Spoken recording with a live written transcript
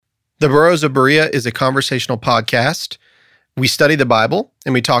The Burrows of Berea is a conversational podcast. We study the Bible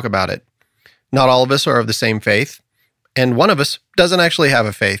and we talk about it. Not all of us are of the same faith, and one of us doesn't actually have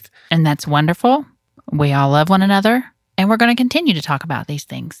a faith. And that's wonderful. We all love one another, and we're going to continue to talk about these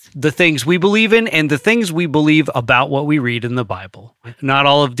things. The things we believe in and the things we believe about what we read in the Bible. Not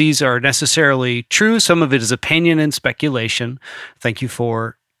all of these are necessarily true. Some of it is opinion and speculation. Thank you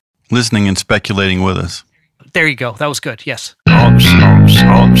for listening and speculating with us. There you go. That was good. Yes. You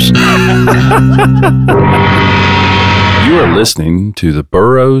are listening to the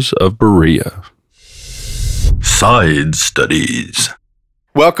Burrows of Berea. Side Studies.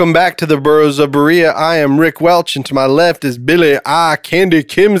 Welcome back to the Burrows of Berea. I am Rick Welch, and to my left is Billy Candy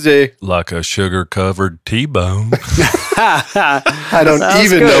Kimsey. Like a sugar-covered T-bone. I don't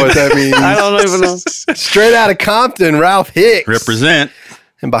even know what that means. I don't even know. Straight out of Compton, Ralph Hicks. Represent.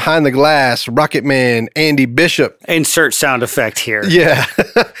 And behind the glass, Rocket Man, Andy Bishop. Insert sound effect here. Yeah.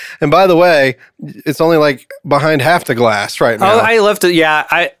 And by the way, it's only like behind half the glass right now. Oh, I left it. Yeah,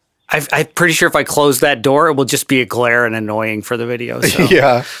 I'm pretty sure if I close that door, it will just be a glare and annoying for the video. So.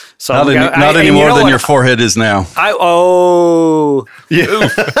 Yeah. So not any more than your forehead is now. Yeah.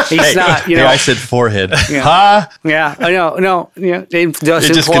 He's not, Hey, I said forehead. Yeah. Huh? Yeah. No. It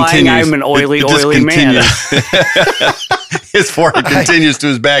just implying continues. I'm an oily man. His forehead continues to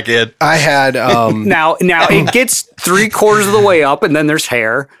his back head. I had... Now it gets 3/4 of the way up, and then there's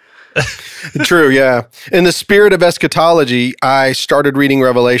hair. True, yeah. In the spirit of eschatology, I started reading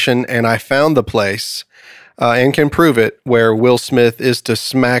Revelation, and I found the place, and can prove it, where Will Smith is to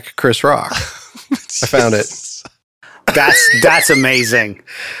smack Chris Rock. I found it. That's amazing.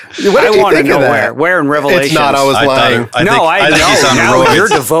 What did you want to think know of that? where in Revelation. It's not, I was lying. I think he's on Now roids. you're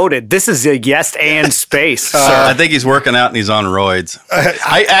devoted. This is a yes and space. I think he's working out and he's on roids.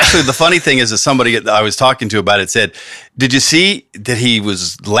 I actually, the funny thing is that somebody I was talking to about it said, did you see that he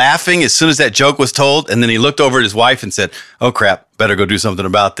was laughing as soon as that joke was told? And then he looked over at his wife and said, oh crap, better go do something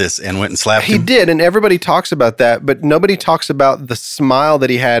about this, and went and slapped him. He did, and everybody talks about that, but nobody talks about the smile that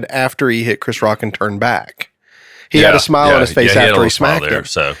he had after he hit Chris Rock and turned back. He had a smile on his face after he smacked him.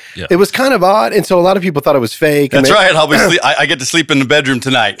 So, yeah. It was kind of odd, and so a lot of people thought it was fake. That's right. I get to sleep in the bedroom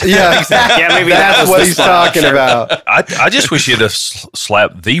tonight. Yeah, exactly. Yeah, maybe That's what he's talking about. I just wish you'd have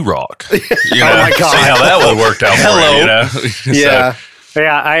slapped The Rock. You know, Oh my God. See how that would have worked out for you, you know? Yeah.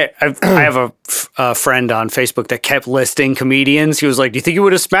 Yeah, I have a friend on Facebook that kept listing comedians. He was like, do you think you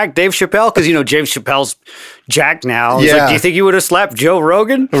would have smacked Dave Chappelle? Because, Dave Chappelle's jacked now. He's like, do you think you would have slapped Joe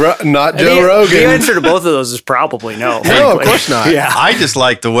Rogan? Not Joe Rogan. The answer to both of those is probably no. No, of course not. Yeah. I just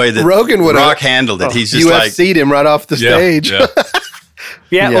like the way that Rogan would Rock handled it. He's just UFC'd him right off the stage.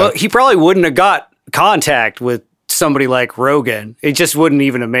 Yeah, well, he probably wouldn't have got contact with somebody like Rogan. It just wouldn't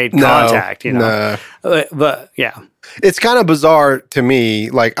even have made contact, No. But yeah. It's kind of bizarre to me.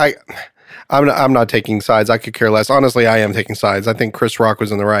 Like I'm not taking sides. I could care less. Honestly, I am taking sides. I think Chris Rock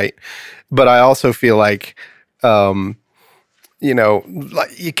was in the right, but I also feel like, like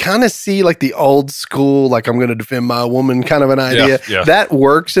you kind of see like the old school, like I'm going to defend my woman kind of an idea. Yeah. That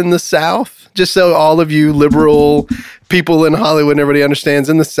works in the South. Just so all of you liberal people in Hollywood and everybody understands,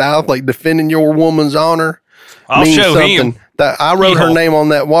 in the South, like defending your woman's honor I'll means show something. him. That I wrote her name on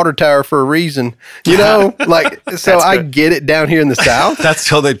that water tower for a reason, like, so I get it down here in the South. That's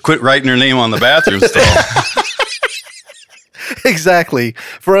till they'd quit writing her name on the bathroom stall. Exactly.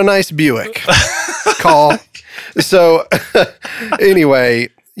 For a nice Buick call. So anyway,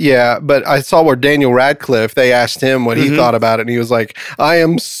 yeah, but I saw where Daniel Radcliffe, they asked him what he thought about it. And he was like, I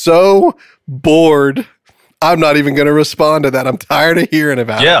am so bored. I'm not even going to respond to that. I'm tired of hearing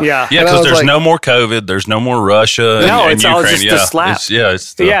about it. Yeah. Because there's no more COVID. There's no more Russia. and it's all Ukraine. just a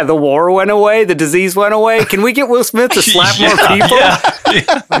slap. The war went away. The disease went away. Can we get Will Smith to slap more people?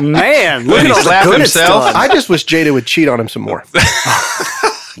 Yeah. Man, look Would at he all the slap good it's himself? done. I just wish Jada would cheat on him some more.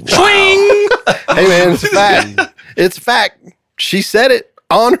 Swing! Hey, man, it's a fact. It's a fact. She said it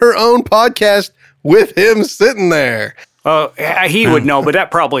on her own podcast with him sitting there. He would know, but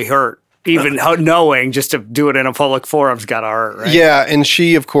that probably hurt. Even knowing just to do it in a public forum's got to hurt, right? Yeah, and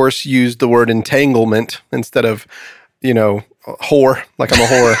she, of course, used the word entanglement instead of, whore, like I'm a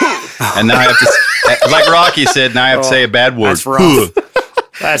whore. And now I have to, like Rocky said, now I have to say a bad word. That's rough.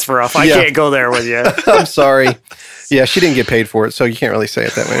 That's rough. I can't go there with you. I'm sorry. Yeah, she didn't get paid for it, so you can't really say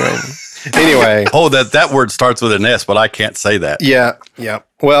it that way, right? Anyway. Oh, that word starts with an S, but I can't say that. Yeah.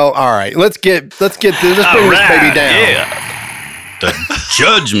 Well, all right. Let's bring this baby down. Yeah. The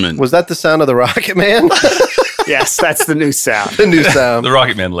judgment. Was that the sound of the Rocket Man? Yes, that's the new sound. The new sound. The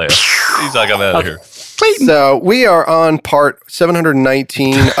Rocket Man left. He's like, I'm out of here. So we are on part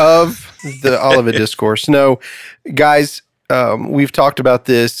 719 of the Olivet Discourse. No, guys, we've talked about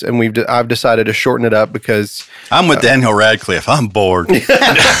this, and I've decided to shorten it up because I'm with Daniel Radcliffe. I'm bored.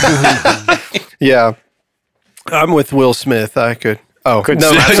 Yeah, I'm with Will Smith. I could. Oh,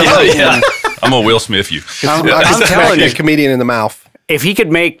 no, Yeah. I'm gonna Will Smith you. I'm telling you, a comedian in the mouth. if he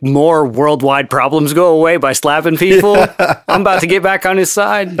could make more worldwide problems go away by slapping people, I'm about to get back on his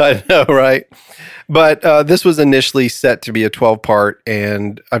side. I know, right? But this was initially set to be a 12-part,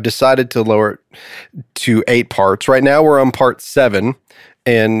 and I've decided to lower it to 8 parts. Right now, we're on part 7,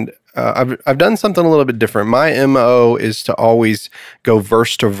 and I've done something a little bit different. My MO is to always go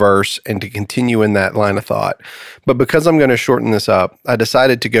verse to verse and to continue in that line of thought. But because I'm going to shorten this up, I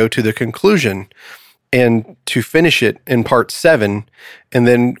decided to go to the conclusion and to finish it in part 7. And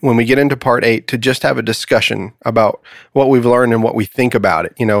then when we get into part 8, to just have a discussion about what we've learned and what we think about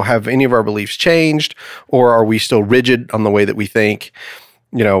it. Have any of our beliefs changed, or are we still rigid on the way that we think?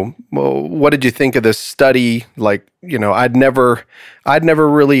 Well, what did you think of this study? I'd never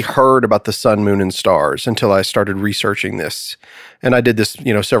really heard about the sun, moon, and stars until I started researching this. And I did this,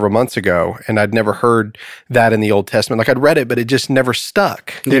 several months ago, and I'd never heard that in the Old Testament. I'd read it, but it just never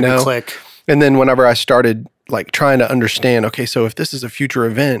stuck. Didn't click. And then whenever I started trying to understand, okay, so if this is a future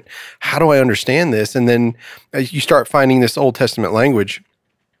event, how do I understand this? And then you start finding this Old Testament language,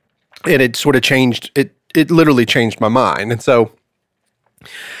 and it sort of changed. It literally changed my mind. And so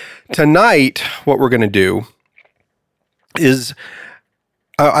tonight, what we're going to do is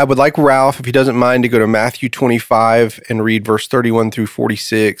I would like Ralph, if he doesn't mind, to go to Matthew 25 and read verse 31 through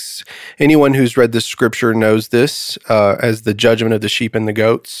 46. Anyone who's read this scripture knows this as the judgment of the sheep and the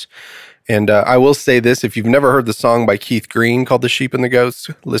goats. And I will say this, if you've never heard the song by Keith Green called The Sheep and the Goats,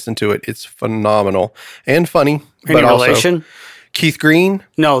 listen to it. It's phenomenal and funny. Any relation? Keith Green?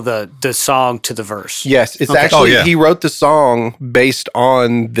 No, the song to the verse. Yes, it's actually, he wrote the song based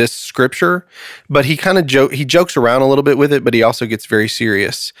on this scripture, but he kind of jokes around a little bit with it, but he also gets very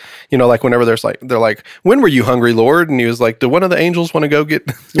serious. Whenever they're like, when were you hungry, Lord? And he was like, do one of the angels want to go get,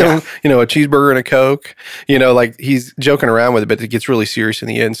 a cheeseburger and a Coke? He's joking around with it, but it gets really serious in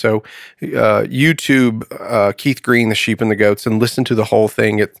the end. So YouTube Keith Green, The Sheep and the Goats, and listen to the whole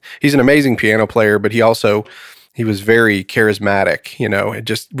thing. He's an amazing piano player, but he was very charismatic, it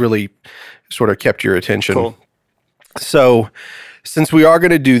just really sort of kept your attention. Cool. So since we are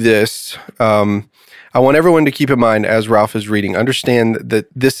going to do this, I want everyone to keep in mind as Ralph is reading, understand that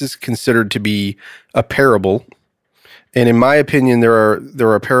this is considered to be a parable. And in my opinion, there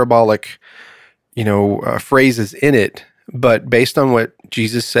are parabolic, phrases in it, but based on what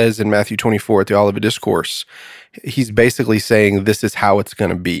Jesus says in Matthew 24 at the Olivet Discourse, he's basically saying this is how it's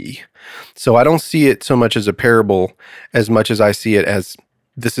going to be. So I don't see it so much as a parable as much as I see it as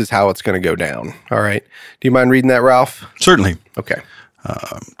this is how it's going to go down. All right. Do you mind reading that, Ralph? Certainly. Okay.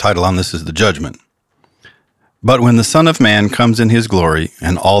 Title on this is The Judgment. But when the Son of Man comes in his glory,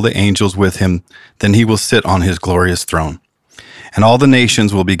 and all the angels with him, then he will sit on his glorious throne. And all the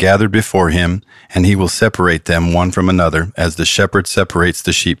nations will be gathered before him, and he will separate them one from another, as the shepherd separates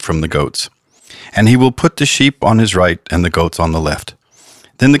the sheep from the goats. And he will put the sheep on his right and the goats on the left.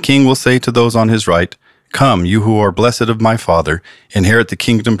 Then the king will say to those on his right, Come, you who are blessed of my Father, inherit the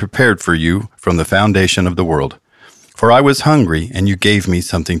kingdom prepared for you from the foundation of the world. For I was hungry, and you gave me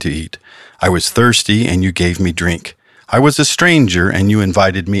something to eat. I was thirsty, and you gave me drink. I was a stranger, and you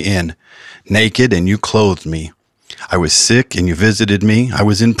invited me in. Naked, and you clothed me. I was sick, and you visited me. I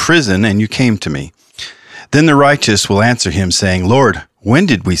was in prison, and you came to me. Then the righteous will answer him, saying, Lord, when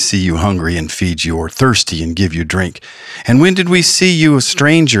did we see you hungry and feed you, or thirsty and give you drink? And when did we see you a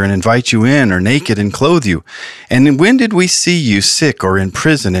stranger and invite you in, or naked and clothe you? And when did we see you sick or in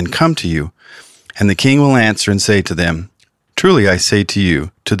prison and come to you? And the king will answer and say to them, Truly I say to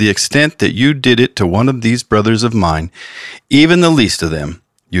you, to the extent that you did it to one of these brothers of mine, even the least of them,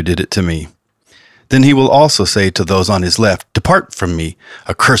 you did it to me. Then he will also say to those on his left, Depart from me,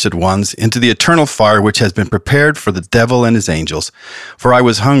 accursed ones, into the eternal fire which has been prepared for the devil and his angels. For I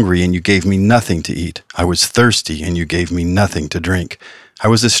was hungry, and you gave me nothing to eat. I was thirsty, and you gave me nothing to drink. I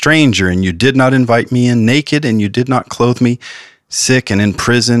was a stranger, and you did not invite me in, naked, and you did not clothe me, sick and in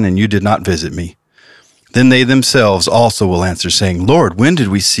prison, and you did not visit me. Then they themselves also will answer, saying, Lord, when did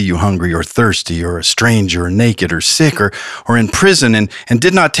we see you hungry or thirsty, or a stranger, or naked, or sick, or in prison, and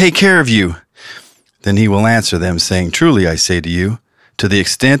did not take care of you? Then he will answer them, saying, Truly I say to you, to the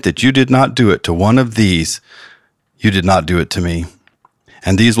extent that you did not do it to one of these, you did not do it to me.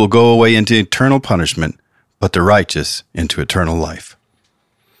 And these will go away into eternal punishment, but the righteous into eternal life.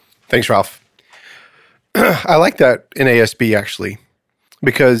 Thanks, Ralph. I like that NASB, actually,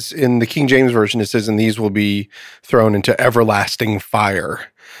 because in the King James Version, it says, and these will be thrown into everlasting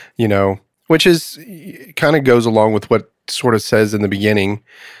fire. which is kind of goes along with what sort of says in the beginning,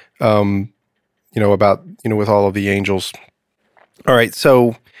 about, with all of the angels. All right.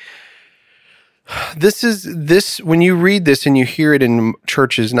 So this, when you read this and you hear it in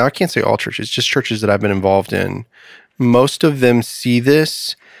churches, now I can't say all churches, just churches that I've been involved in, most of them see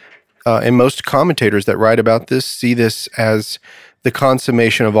this, and most commentators that write about this see this as the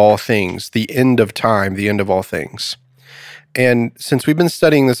consummation of all things, the end of time, the end of all things. And since we've been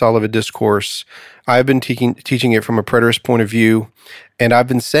studying this Olivet Discourse, I've been teaching it from a preterist point of view, and I've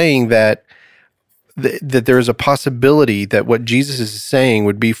been saying that there is a possibility that what Jesus is saying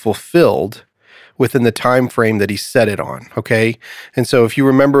would be fulfilled within the time frame that he set it on, okay? And so if you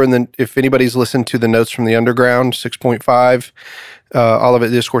remember, if anybody's listened to the notes from the Underground, 6.5,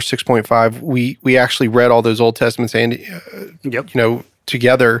 Olivet Discourse 6.5, we actually read all those Old Testaments and,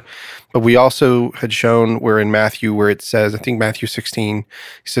 together, but we also had shown where in Matthew, where it says, I think Matthew 16, he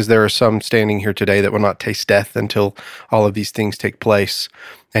says, there are some standing here today that will not taste death until all of these things take place.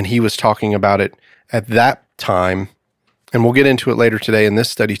 And he was talking about it at that time, and we'll get into it later today in this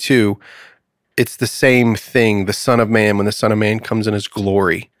study too. It's the same thing, the Son of Man, when the Son of Man comes in his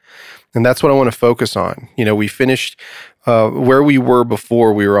glory. And that's what I want to focus on. We finished where we were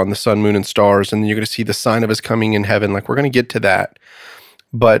before. We were on the sun, moon, and stars, and then you're going to see the sign of his coming in heaven. Like, we're going to get to that.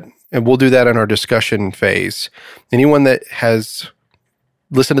 And we'll do that in our discussion phase. Anyone that has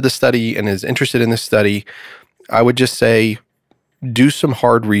listened to the study and is interested in this study, I would just say, do some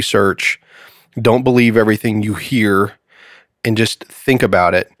hard research. Don't believe everything you hear, and just think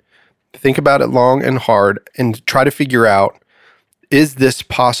about it. Think about it long and hard, and try to figure out, is this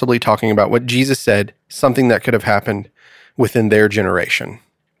possibly talking about what Jesus said, something that could have happened within their generation?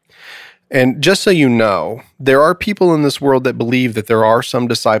 And just so you know, there are people in this world that believe that there are some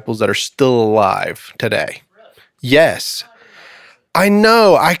disciples that are still alive today. Yes. I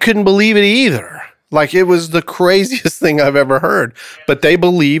know. I couldn't believe it either. Like, it was the craziest thing I've ever heard. But they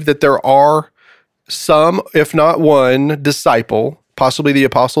believe that there are some, if not one, disciple, possibly the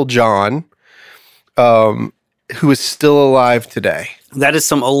Apostle John, who is still alive today. That is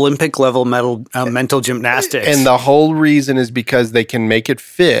some Olympic level mental gymnastics. And the whole reason is because they can make it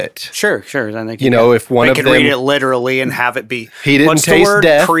fit. Sure. Then they can, if one they of can them, read it literally and have it be. He didn't what's taste the word?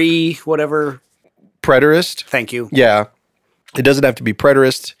 death. Whatever. Preterist. Thank you. Yeah. It doesn't have to be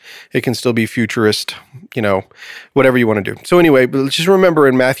preterist. It can still be futurist, whatever you want to do. So anyway, but just remember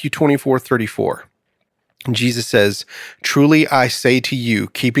in Matthew 24:34, Jesus says, truly I say to you,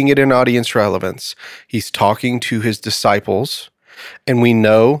 keeping it in audience relevance, he's talking to his disciples. And we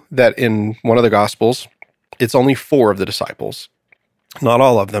know that in one of the Gospels, it's only 4 of the disciples, not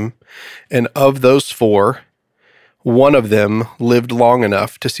all of them. And of those 4, one of them lived long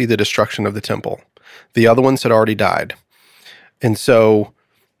enough to see the destruction of the temple. The other ones had already died. And so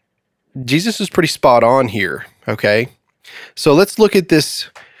Jesus is pretty spot on here, okay? So let's look at this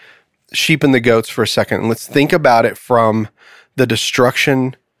sheep and the goats for a second, and let's think about it from the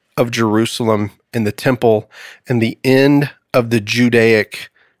destruction of Jerusalem and the temple and the end of the Judaic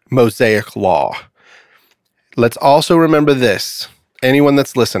Mosaic law. Let's also remember this, anyone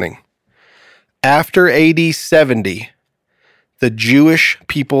that's listening. After AD 70, the Jewish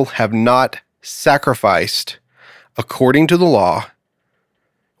people have not sacrificed according to the law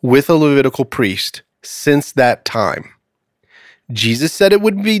with a Levitical priest since that time. Jesus said it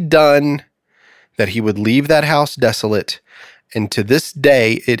would be done, that he would leave that house desolate, and to this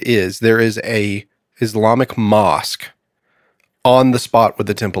day it is. There is a Islamic mosque on the spot where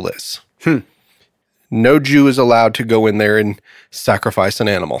the temple is. No Jew is allowed to go in there and sacrifice an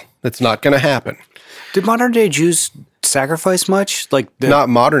animal. That's not going to happen. Did modern day Jews sacrifice much? Not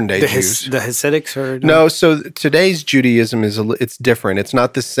modern day Jews. The Hasidics or no? So today's Judaism it's different. It's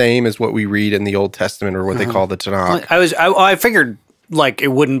not the same as what we read in the Old Testament or what they call the Tanakh. I figured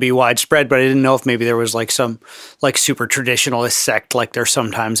it wouldn't be widespread, but I didn't know if maybe there was some super traditionalist sect like there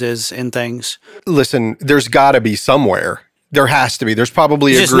sometimes is in things. Listen, there's got to be somewhere. There has to be. There's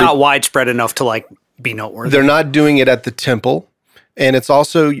probably it's just not widespread enough to be noteworthy. They're not doing it at the temple. And it's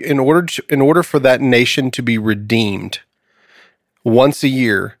also in order for that nation to be redeemed, once a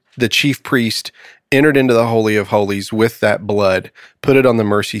year, the chief priest entered into the Holy of Holies with that blood, put it on the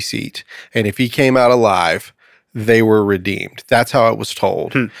mercy seat. And if he came out alive, they were redeemed. That's how it was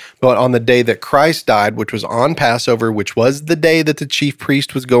told. But on the day that Christ died, which was on Passover, which was the day that the chief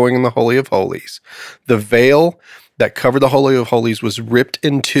priest was going in the Holy of Holies, the veil that covered the Holy of Holies was ripped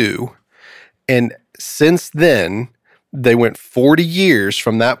in two. And since then, they went 40 years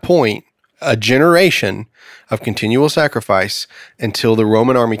from that point a generation of continual sacrifice until the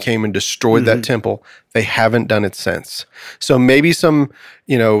Roman army came and destroyed that temple. They haven't done it since. So maybe some,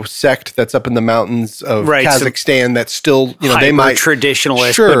 sect that's up in the mountains of Kazakhstan that's still, they might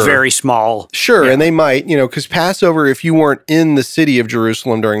traditionalist, but very small. Sure, yeah. And they might, because Passover, if you weren't in the city of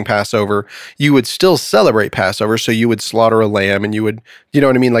Jerusalem during Passover, you would still celebrate Passover. So you would slaughter a lamb, and you would, you know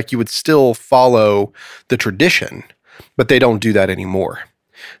what I mean? Like you would still follow the tradition, but they don't do that anymore.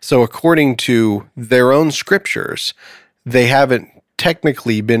 So according to their own scriptures, they haven't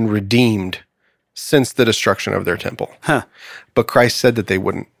technically been redeemed since the destruction of their temple. Huh. But Christ said that they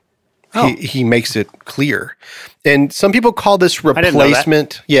wouldn't. Oh. He makes it clear. And some people call this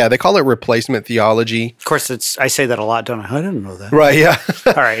replacement. Yeah, they call it replacement theology. Of course, I say that a lot, don't I? I didn't know that. Right, yeah.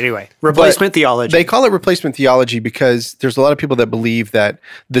 All right, anyway. Replacement theology. They call it replacement theology because there's a lot of people that believe that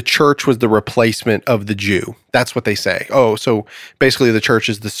the church was the replacement of the Jew. That's what they say. Oh, so basically the church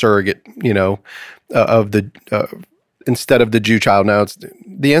is the surrogate, of the instead of the Jew child. Now,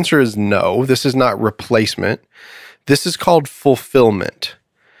 the answer is no. This is not replacement. This is called fulfillment.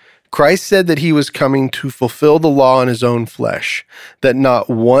 Christ said that he was coming to fulfill the law in his own flesh, that not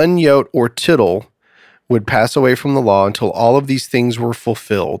one jot or tittle would pass away from the law until all of these things were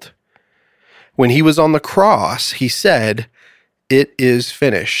fulfilled. When he was on the cross, he said, "It is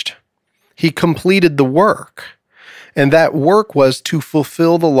finished." He completed the work, and that work was to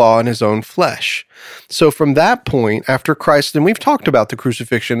fulfill the law in his own flesh. So from that point, after Christ, and we've talked about the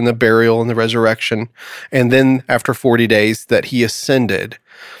crucifixion and the burial and the resurrection, and then after 40 days that he ascended,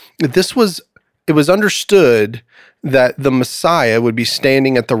 it was understood that the Messiah would be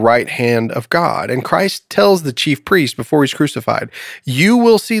standing at the right hand of God. And Christ tells the chief priest before he's crucified, "You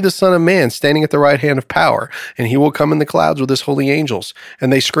will see the Son of Man standing at the right hand of power, and he will come in the clouds with his holy angels."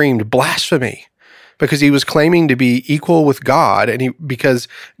 And they screamed, "Blasphemy," because he was claiming to be equal with God, and because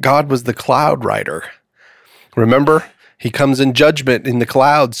God was the cloud rider. Remember, he comes in judgment in the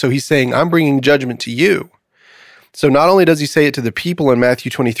clouds, so he's saying, "I'm bringing judgment to you." So not only does he say it to the people in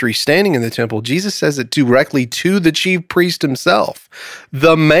Matthew 23 standing in the temple, Jesus says it directly to the chief priest himself,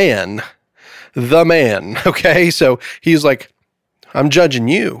 the man, okay? So he's like, "I'm judging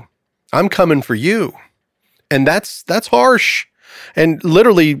you. I'm coming for you." And that's harsh. And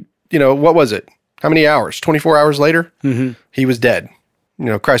literally, what was it? How many hours? 24 hours later, he was dead.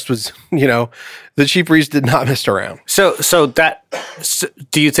 Christ was, the chief priest did not mess around. So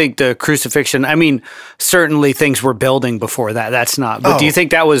do you think the crucifixion, I mean, certainly things were building before that. That's not, but do you think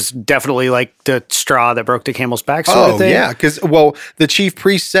that was definitely like the straw that broke the camel's back sort of thing? Yeah, because, the chief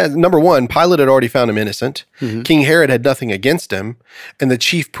priest said, number one, Pilate had already found him innocent. King Herod had nothing against him, and the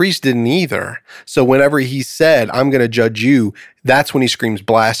chief priest didn't either. So whenever he said, "I'm going to judge you," that's when he screams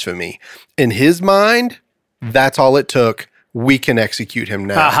blasphemy. In his mind, that's all it took. We can execute him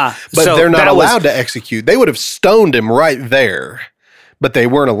now. But so they're not allowed to execute. They would have stoned him right there, but they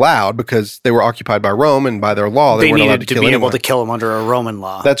weren't allowed because they were occupied by Rome, and by their law, they weren't allowed to kill anyone. They needed to be able to kill him under a Roman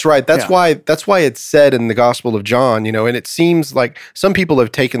law. That's right. That's why it's said in the Gospel of John, and it seems like some people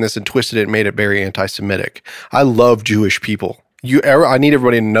have taken this and twisted it and made it very anti-Semitic. I love Jewish people. I need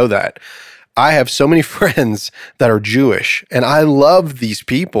everybody to know that. I have so many friends that are Jewish, and I love these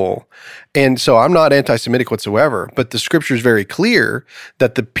people. And so I'm not anti-Semitic whatsoever, but the scripture is very clear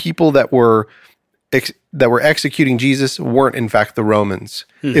that the people that were executing Jesus weren't in fact the Romans.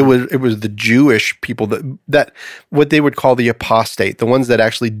 It was the Jewish people that what they would call the apostate, the ones that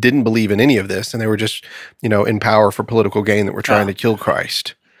actually didn't believe in any of this, and they were just, in power for political gain, that were trying to kill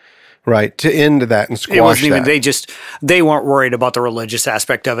Christ. Right, to end that and squash it wasn't that. Even, they weren't worried about the religious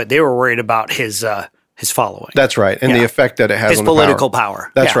aspect of it. They were worried about his following. That's right, and the effect that it has on his political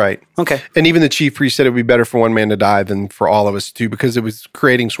power. That's right. Okay. And even the chief priest said it would be better for one man to die than for all of us too, because it was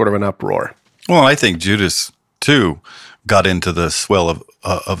creating sort of an uproar. Well, I think Judas too got into the swell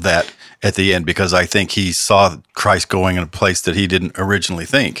of that at the end, because I think he saw Christ going in a place that he didn't originally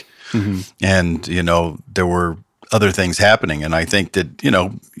think, and there were other things happening. And I think that,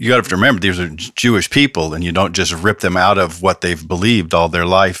 you got to remember, these are Jewish people, and you don't just rip them out of what they've believed all their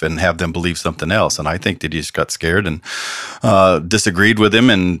life and have them believe something else. And I think that he just got scared and disagreed with him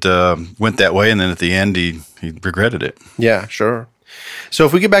and went that way. And then at the end, he regretted it. Yeah, sure. So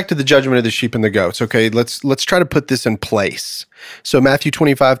if we get back to the judgment of the sheep and the goats, okay, let's try to put this in place. So Matthew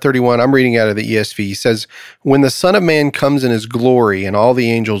 25:31, I'm reading out of the ESV, says, "When the Son of Man comes in his glory and all the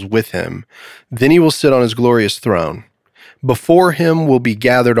angels with him, then he will sit on his glorious throne. Before him will be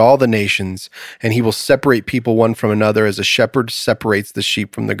gathered all the nations, and he will separate people one from another as a shepherd separates the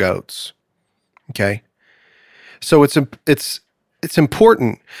sheep from the goats." Okay? So it's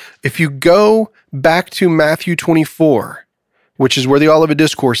important. If you go back to Matthew 24, which is where the Olivet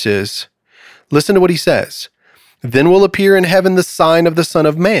Discourse is, Listen to what he says. Then will appear in heaven the sign of the Son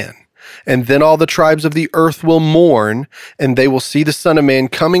of Man. And then all the tribes of the earth will mourn, and they will see the Son of Man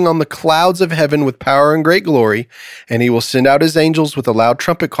coming on the clouds of heaven with power and great glory. And he will send out his angels with a loud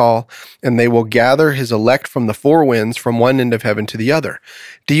trumpet call, and they will gather his elect from the four winds, from one end of heaven to the other.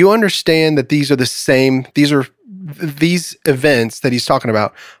 Do you understand that these events that he's talking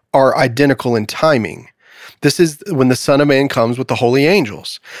about are identical in timing? This is when the Son of Man comes with the holy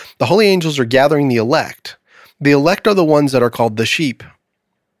angels. The holy angels are gathering the elect. The elect are the ones that are called the sheep.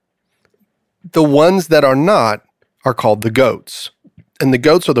 The ones that are not are called the goats. And the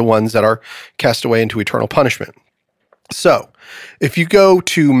goats are the ones that are cast away into eternal punishment. So, if you go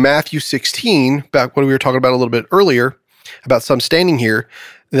to Matthew 16, back when we were talking about a little bit earlier, about some standing here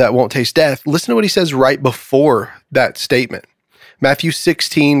that won't taste death, listen to what he says right before that statement. Matthew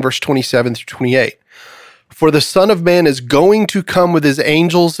 16, verse 27 through 28. For the Son of Man is going to come with his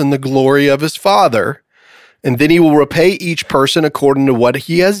angels in the glory of his Father, and then he will repay each person according to what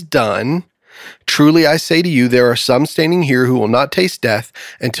he has done. Truly I say to you, there are some standing here who will not taste death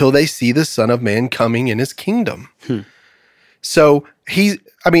until they see the Son of Man coming in his kingdom. So I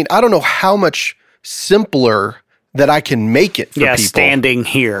don't know how much simpler that I can make it for people. Standing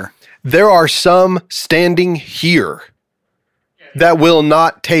here. There are some standing here that will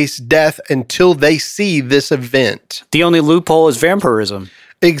not taste death until they see this event. The only loophole is vampirism.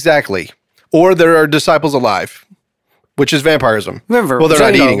 Exactly. Or there are disciples alive, which is vampirism. Well, they're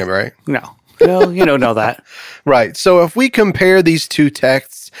not eating them, right? No. Well, you don't know that. Right. So if we compare these two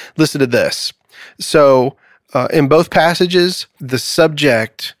texts, listen to this. So in both passages, the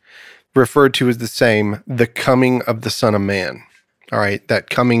subject referred to as the same, the coming of the Son of Man. All right. That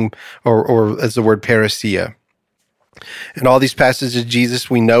coming, or as the word parousia. In all these passages, Jesus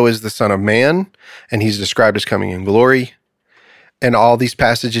we know is the Son of Man, and he's described as coming in glory. In all these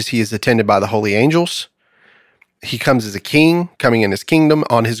passages, he is attended by the holy angels. He comes as a king, coming in his kingdom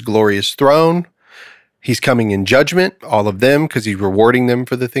on his glorious throne. He's coming in judgment, all of them, because he's rewarding them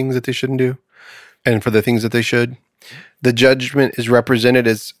for the things that they shouldn't do and for the things that they should. The judgment is represented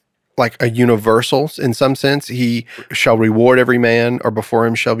as like a universal in some sense. He shall reward every man, or before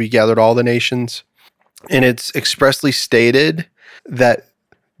him shall be gathered all the nations. And it's expressly stated that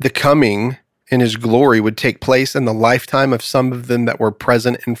the coming in his glory would take place in the lifetime of some of them that were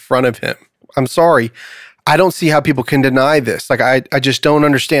present in front of him. I'm sorry. I don't see how people can deny this. Like, I just don't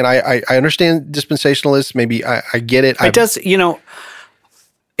understand. I understand dispensationalists. Maybe I get it. It does,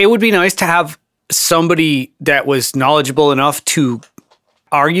 it would be nice to have somebody that was knowledgeable enough to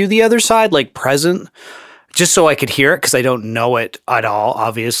argue the other side, like present, just so I could hear it, because I don't know it at all,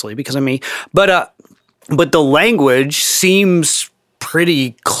 obviously, because of me. But the language seems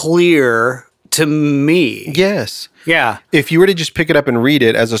pretty clear to me. Yes. Yeah. If you were to just pick it up and read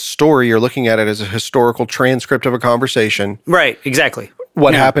it as a story, you're looking at it as a historical transcript of a conversation. Right, exactly.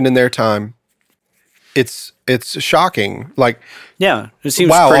 What happened in their time. It's shocking. Like, yeah, it seems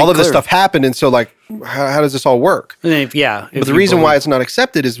wow, pretty all of this clear. stuff happened, and so like, how does this all work? But the reason why it's not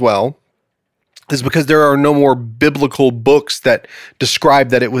accepted as well is because there are no more biblical books that describe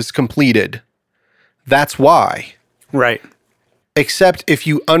that it was completed. That's why. Right. Except if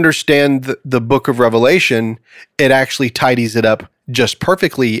you understand the book of Revelation, it actually tidies it up just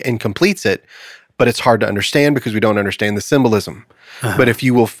perfectly and completes it. But it's hard to understand because we don't understand the symbolism. But if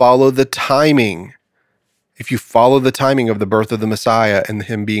you will follow the timing, if you follow the timing of the birth of the Messiah and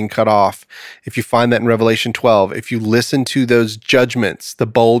him being cut off, if you find that in Revelation 12, if you listen to those judgments, the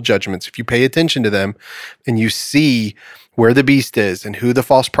bowl judgments, if you pay attention to them and you see where the beast is and who the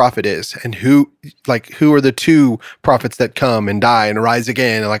false prophet is and who are the two prophets that come and die and rise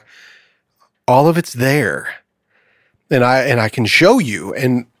again, and like all of it's there. And I can show you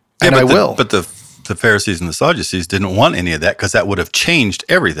and I will. But the Pharisees and the Sadducees didn't want any of that because that would have changed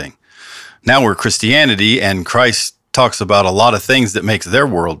everything. Now we're Christianity, and Christ talks about a lot of things that makes their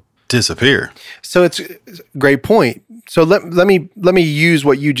world disappear. So it's a great point. So let me use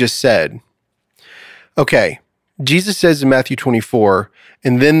what you just said. Okay. Jesus says in Matthew 24,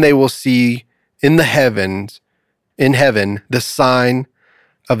 and then they will see in heaven, the sign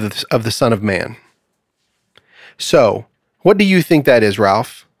of the Son of Man. So, what do you think that is,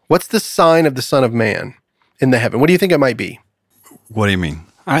 Ralph? What's the sign of the Son of Man in the heaven? What do you think it might be? What do you mean?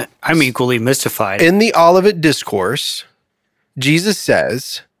 I'm equally mystified. In the Olivet Discourse, Jesus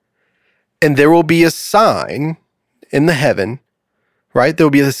says, and there will be a sign in the heaven, right? There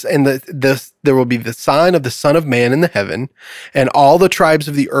will be this, and there will be the sign of the Son of Man in the heaven, and all the tribes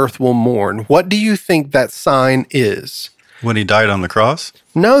of the earth will mourn. What do you think that sign is? When he died on the cross?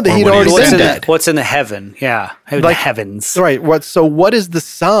 No, that Or he'd when he already been ascended. dead. What's in the heaven? Yeah, the Like- heavens. Right. What is the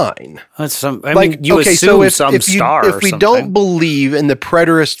sign? That's some. I mean, you assume some star. If we don't believe in the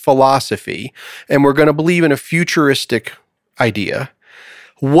preterist philosophy and we're going to believe in a futuristic idea,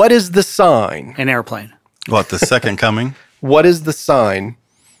 what is the sign? an airplane. What, the second coming? What is the sign?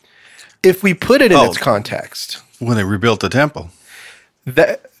 If we put it in Oh. its context, When they rebuilt the temple.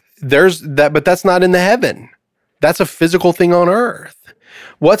 but that's not in the heaven. That's a physical thing on earth.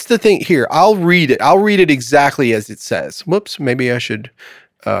 What's the thing here? I'll read it. I'll read it exactly as it says. Whoops, maybe I should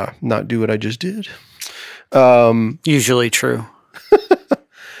not do what I just did. Usually true.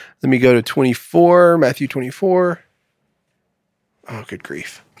 Let me go to 24, Matthew 24. Oh, good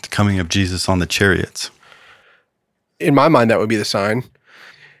grief. The coming of Jesus on the chariots. In my mind, that would be the sign.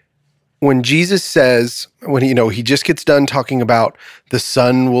 When Jesus says, when he just gets done talking about the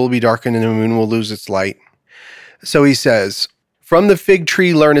sun will be darkened and the moon will lose its light. So he says, from the fig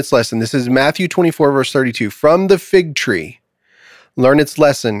tree, learn its lesson. This is Matthew 24, verse 32. From the fig tree, learn its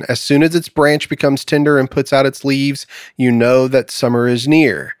lesson. As soon as its branch becomes tender and puts out its leaves, you know that summer is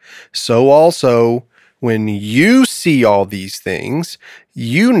near. So also, when you see all these things,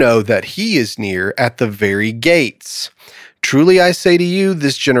 you know that he is near at the very gates. Truly I say to you,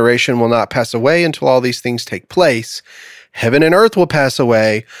 this generation will not pass away until all these things take place. Heaven and earth will pass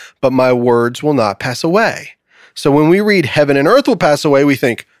away, but my words will not pass away. So when we read heaven and earth will pass away, we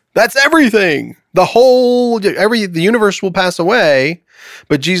think that's everything. The universe will pass away,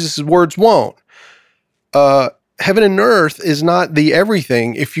 but Jesus' words won't. Heaven and earth is not the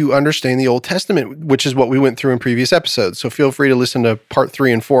everything if you understand the Old Testament, which is what we went through in previous episodes. So feel free to listen to part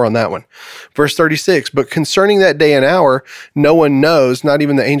 3 and 4 on that one. Verse 36, but concerning that day and hour, no one knows, not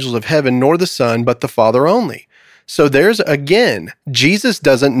even the angels of heaven, nor the Son, but the Father only. So there's, again, Jesus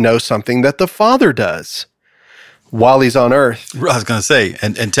doesn't know something that the Father does while he's on earth. I was going to say,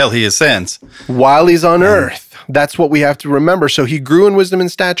 until he ascends. While he's on earth. That's what we have to remember. So he grew in wisdom and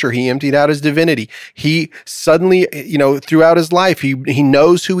stature. He emptied out his divinity. He suddenly, throughout his life, he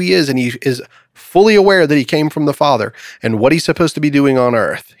knows who he is, and he is fully aware that he came from the Father and what he's supposed to be doing on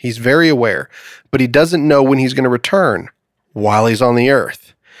earth. He's very aware, but he doesn't know when he's going to return while he's on the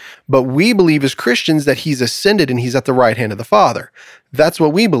earth. But we believe as Christians that he's ascended and he's at the right hand of the Father. That's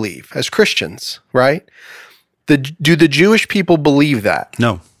what we believe as Christians, right? Do the Jewish people believe that?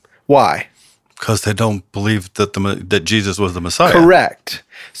 No, Why? because they don't believe that Jesus was the Messiah. Correct.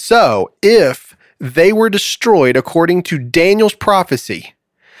 So if they were destroyed according to Daniel's prophecy,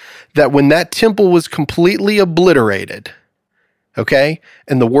 that when that temple was completely obliterated, okay,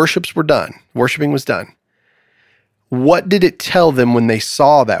 and the worshiping was done, what did it tell them when they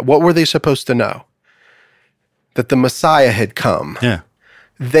saw that? What were they supposed to know? That the Messiah had come. Yeah.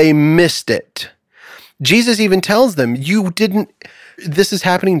 They missed it. Jesus even tells them, this is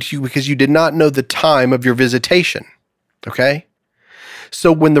happening to you because you did not know the time of your visitation. Okay?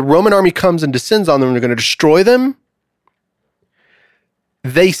 So when the Roman army comes and descends on them and they're going to destroy them,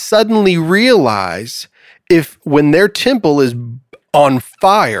 they suddenly realize when their temple is on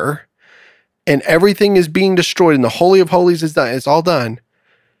fire and everything is being destroyed and the Holy of Holies is done, it's all done,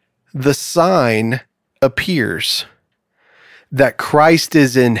 the sign appears that Christ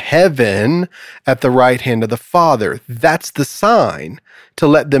is in heaven at the right hand of the Father. That's the sign to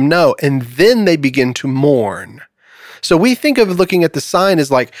let them know. And then they begin to mourn. So we think of looking at the sign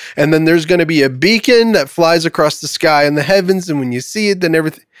as like, and then there's going to be a beacon that flies across the sky in the heavens. And when you see it, then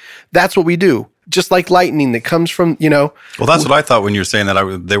everything, that's what we do. Just like lightning that comes from, Well, that's what I thought when you were saying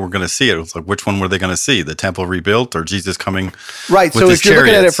that they were going to see it. It was like, which one were they going to see? The temple rebuilt or Jesus coming? Right. With So his if you're looking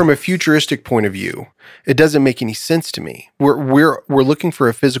at it chariots? from a futuristic point of view, it doesn't make any sense to me. We're looking for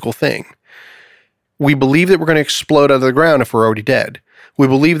a physical thing. We believe that we're going to explode out of the ground if we're already dead. We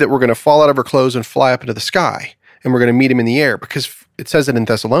believe that we're going to fall out of our clothes and fly up into the sky, and we're going to meet him in the air because it says it in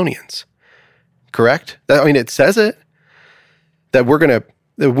Thessalonians. Correct? It says it. That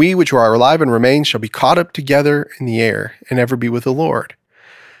we which are alive and remain shall be caught up together in the air and ever be with the Lord.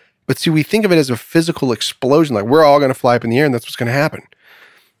 But see, we think of it as a physical explosion, like we're all going to fly up in the air and that's what's going to happen.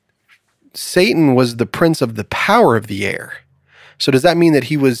 Satan was the prince of the power of the air. So does that mean that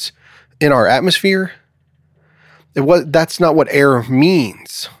he was in our atmosphere? That's not what air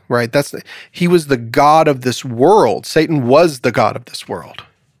means, right? He was the god of this world. Satan was the god of this world.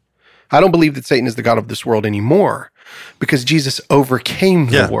 I don't believe that Satan is the god of this world anymore because Jesus overcame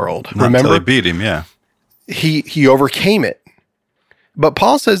the world. Not Remember? until they beat him, yeah. He overcame it. But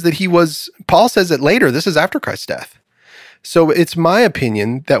Paul says that Paul says it later, this is after Christ's death, So it's my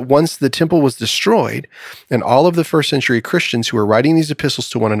opinion that once the temple was destroyed, and all of the first century Christians who were writing these epistles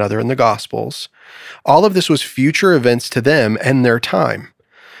to one another in the Gospels, all of this was future events to them and their time.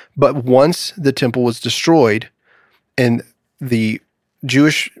 But once the temple was destroyed and the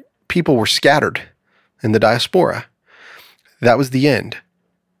Jewish people were scattered in the diaspora, that was the end.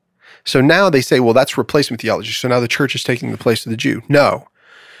 So now they say, well, that's replacement theology. So now the church is taking the place of the Jew. No,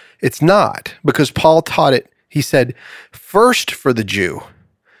 it's not, because Paul taught it. He said, first for the Jew,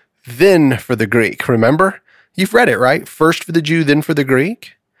 then for the Greek. Remember? You've read it, right? First for the Jew, then for the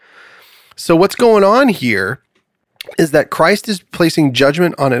Greek. So what's going on here is that Christ is placing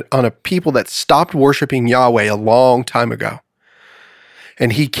judgment on a people that stopped worshiping Yahweh a long time ago.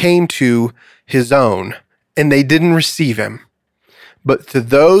 And he came to his own, and they didn't receive him. But to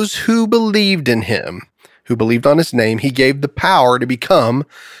those who believed in him, who believed on his name, he gave the power to become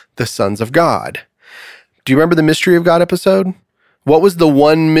the sons of God. Do you remember the mystery of God episode? What was the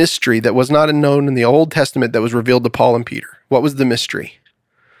one mystery that was not known in the Old Testament that was revealed to Paul and Peter? What was the mystery?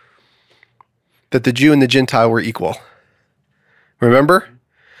 That the Jew and the Gentile were equal. Remember?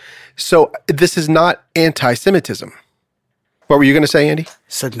 So this is not anti-Semitism. What were you going to say, Andy?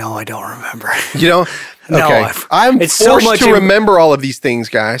 So no, I don't remember. You know? No, Okay. I'm it's forced so much to remember all of these things,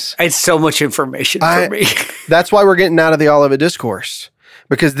 guys. It's so much information for me. That's why we're getting out of the Olivet Discourse,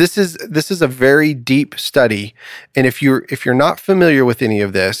 because this is a very deep study. And if you're not familiar with any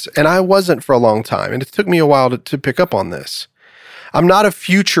of this, and I wasn't for a long time, and it took me a while to pick up on this. I'm not a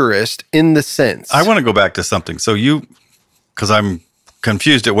futurist in the sense. I want to go back to something. So because I'm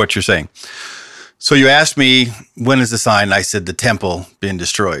confused at what you're saying. So you asked me, when is the sign? I said the temple being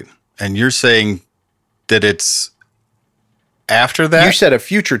destroyed. And you're saying that it's after that? You said a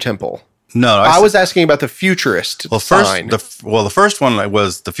future temple. No, I was asking about the futurist sign. The first one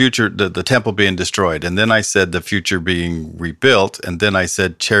was the future, the temple being destroyed. And then I said the future being rebuilt. And then I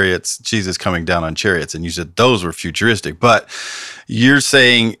said chariots, Jesus coming down on chariots. And you said those were futuristic. But you're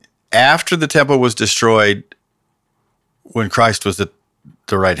saying after the temple was destroyed, when Christ was at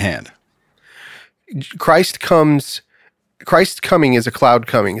the right hand. Christ coming is a cloud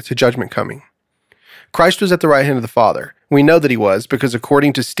coming. It's a judgment coming. Christ was at the right hand of the Father. We know that he was because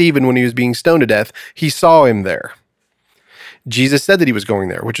according to Stephen, when he was being stoned to death, he saw him there. Jesus said that he was going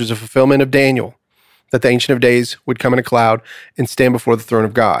there, which was a fulfillment of Daniel, that the Ancient of Days would come in a cloud and stand before the throne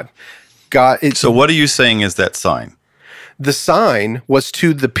of God. So what are you saying is that sign? The sign was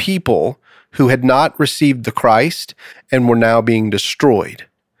to the people who had not received the Christ and were now being destroyed,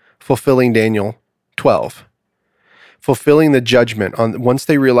 fulfilling Daniel 12, fulfilling the judgment on once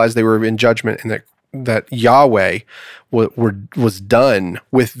they realized they were in judgment and that Yahweh was done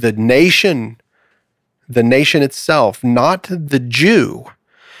with the nation itself, not the Jew,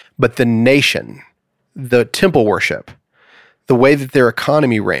 but the nation, the temple worship, the way that their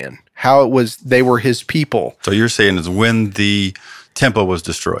economy ran, how it was they were his people. So you're saying is when the temple was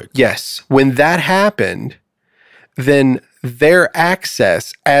destroyed. Yes. When that happened, then their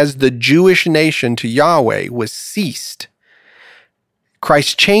access as the Jewish nation to Yahweh was ceased.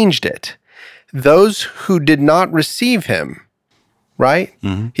 Christ changed it. Those who did not receive him, right?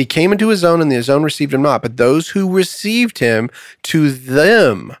 Mm-hmm. He came into his own and his own received him not. But those who received him, to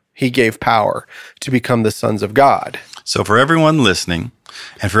them he gave power to become the sons of God. So for everyone listening,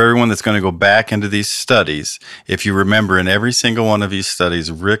 and for everyone that's going to go back into these studies, if you remember in every single one of these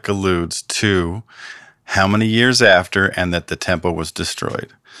studies, Rick alludes to how many years after and that the temple was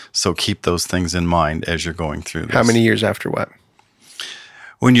destroyed. So keep those things in mind as you're going through this. How many years after what?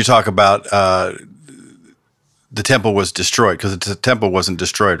 When you talk about the temple was destroyed, because the temple wasn't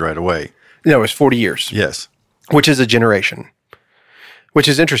destroyed right away. No, it was 40 years. Yes. Which is a generation, which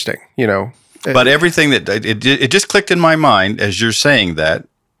is interesting, you know. But everything that it just clicked in my mind as you're saying that,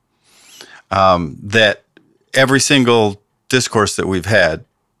 that every single discourse that we've had,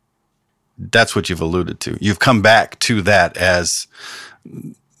 that's what you've alluded to. You've come back to that as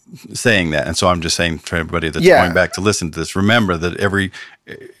saying that. And so I'm just saying to everybody that's going back to listen to this, remember that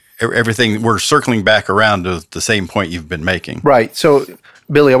everything, we're circling back around to the same point you've been making. Right. So,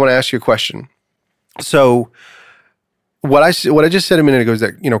 Billy, I want to ask you a question. So, what I just said a minute ago is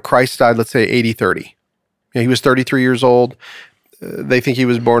that, you know, Christ died, let's say 80-30. He was 33 years old. They think he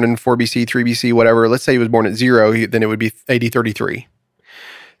was born in 4 BC, 3 BC, whatever. Let's say he was born at 0, then it would be 80-33.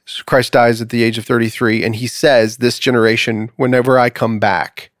 So Christ dies at the age of 33, and he says, this generation, whenever I come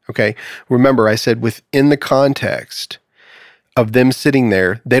back, okay? Remember, I said within the context of them sitting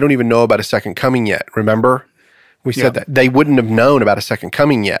there, they don't even know about a second coming yet. Remember? We said that. They wouldn't have known about a second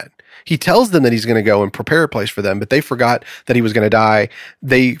coming yet. He tells them that he's going to go and prepare a place for them, but they forgot that he was going to die.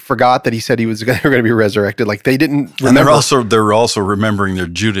 They forgot that he said they were going to be resurrected. Like they didn't remember. And they're also remembering their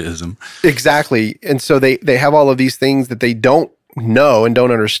Judaism. Exactly. And so they have all of these things that they don't know and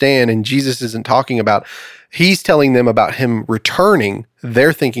don't understand. And Jesus isn't talking about, he's telling them about him returning.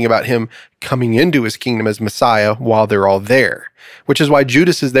 They're thinking about him coming into his kingdom as Messiah while they're all there, which is why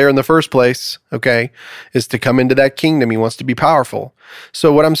Judas is there in the first place, okay, is to come into that kingdom. He wants to be powerful.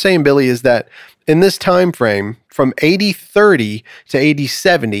 So what I'm saying, Billy, is that in this time frame, from AD 30 to AD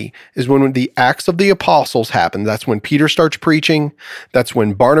 70 is when the Acts of the Apostles happen. That's when Peter starts preaching. That's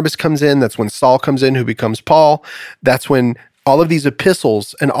when Barnabas comes in. That's when Saul comes in, who becomes Paul. That's when all of these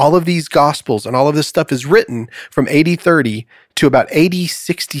epistles and all of these gospels and all of this stuff is written from AD 30 to about AD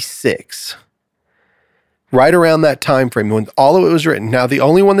 66. Right around that time frame when all of it was written. Now, the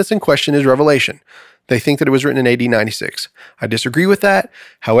only one that's in question is Revelation. They think that it was written in AD 96. I disagree with that.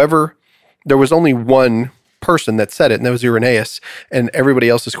 However, there was only one person that said it, and that was Irenaeus, and everybody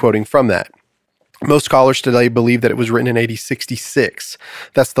else is quoting from that. Most scholars today believe that it was written in AD 66.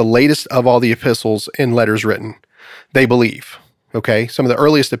 That's the latest of all the epistles and letters written. They believe, okay? Some of the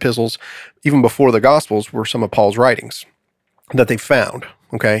earliest epistles, even before the Gospels, were some of Paul's writings that they found,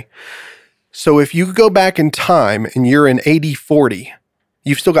 okay? So if you go back in time and you're in AD 40,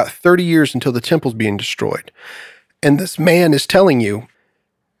 you've still got 30 years until the temple's being destroyed. And this man is telling you,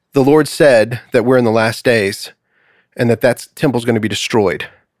 the Lord said that we're in the last days and that temple's going to be destroyed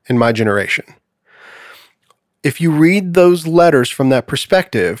in my generation. If you read those letters from that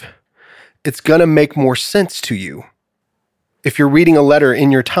perspective, it's going to make more sense to you if you're reading a letter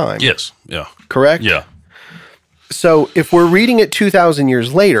in your time. Yes. Yeah. Correct? Yeah. So if we're reading it 2,000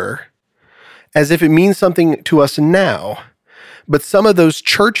 years later, as if it means something to us now, but some of those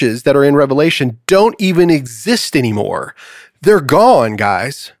churches that are in Revelation don't even exist anymore. They're gone,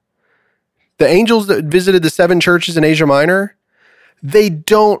 guys. The angels that visited the 7 churches in Asia Minor, they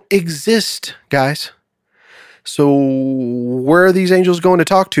don't exist, guys. So where are these angels going to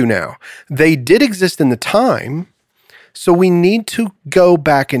talk to now? They did exist in the time, so we need to go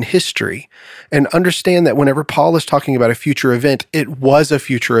back in history and understand that whenever Paul is talking about a future event, it was a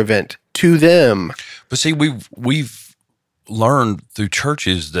future event to them. But see, we've learned through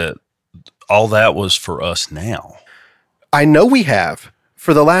churches that all that was for us now. I know we have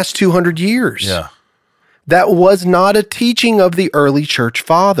for the last 200 years. Yeah. That was not a teaching of the early church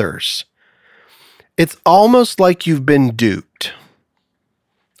fathers. It's almost like you've been duped.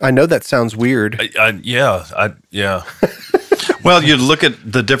 I know that sounds weird. Yeah. Well, you look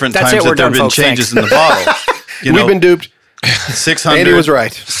at the different That's times it, we're that there have done, been folks. changes Thanks. in the bottle. We've been duped. 600. Andy was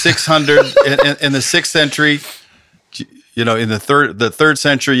right. 600 in the 6th century. You know, in the third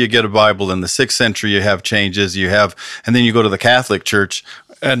century, you get a Bible. In the 6th century, you have changes. And then you go to the Catholic Church,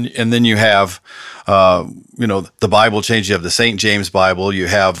 and then you have, the Bible change. You have the St. James Bible. You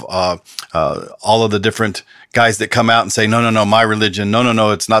have all of the different guys that come out and say, no, my religion,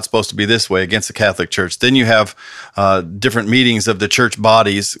 no, it's not supposed to be this way against the Catholic Church. Then you have different meetings of the church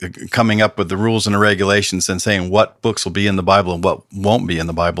bodies coming up with the rules and the regulations and saying what books will be in the Bible and what won't be in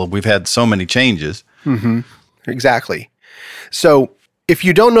the Bible. We've had so many changes. Mm-hmm. Exactly. So if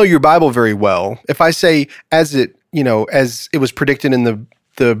you don't know your Bible very well, if I say as it was predicted in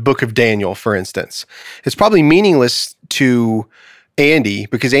the book of Daniel, for instance, it's probably meaningless to Andy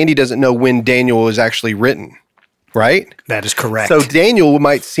because Andy doesn't know when Daniel was actually written, right? That is correct. So Daniel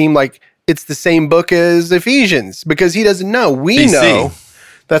might seem like it's the same book as Ephesians because he doesn't know. We BC. know.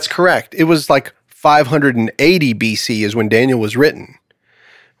 That's correct. It was like 580 BC is when Daniel was written.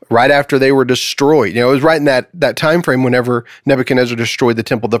 Right after they were destroyed. It was right in that time frame whenever Nebuchadnezzar destroyed the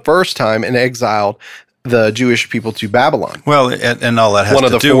temple the first time and exiled the Jewish people to Babylon. Well, and all that has One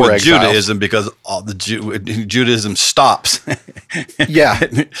of to the do 4 with exiles. Judaism because all the Judaism stops. Yeah.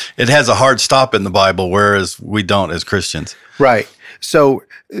 It has a hard stop in the Bible, whereas we don't as Christians. Right. So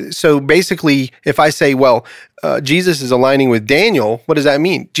basically, if I say, well, Jesus is aligning with Daniel, what does that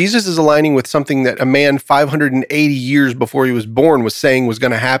mean? Jesus is aligning with something that a man 580 years before he was born was saying was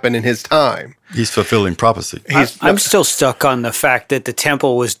going to happen in his time. He's fulfilling prophecy. I'm still stuck on the fact that the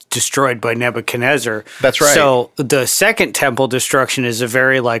temple was destroyed by Nebuchadnezzar. That's right. So the second temple destruction is a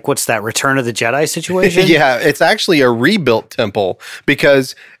very what's that, Return of the Jedi situation? Yeah, it's actually a rebuilt temple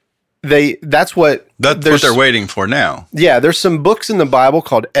because that's what they're waiting for now. Yeah, there's some books in the Bible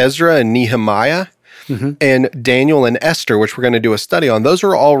called Ezra and Nehemiah and Daniel and Esther, which we're going to do a study on. Those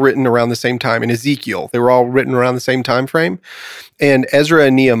are all written around the same time. And Ezekiel, they were all written around the same time frame. And Ezra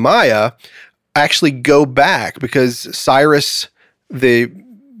and Nehemiah actually go back because Cyrus the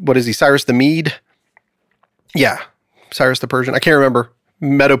Mede? Yeah, Cyrus the Persian. I can't remember.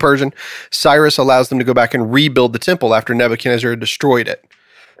 Medo-Persian, Cyrus allows them to go back and rebuild the temple after Nebuchadnezzar had destroyed it.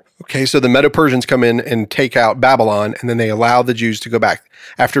 Okay, so the Medo-Persians come in and take out Babylon, and then they allow the Jews to go back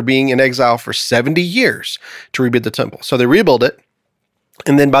after being in exile for 70 years to rebuild the temple. So they rebuild it,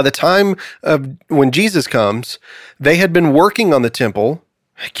 and then by the time of when Jesus comes, they had been working on the temple.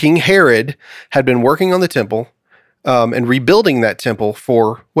 King Herod had been working on the temple and rebuilding that temple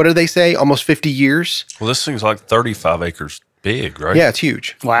for, what did they say, almost 50 years? Well, this thing's like 35 acres big, right? Yeah, it's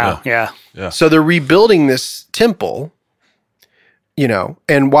huge. Wow. Yeah. So they're rebuilding this temple,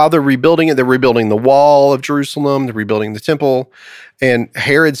 and while they're rebuilding it, they're rebuilding the wall of Jerusalem, they're rebuilding the temple, and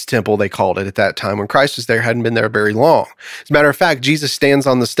Herod's temple, they called it at that time. When Christ was there, hadn't been there very long. As a matter of fact, Jesus stands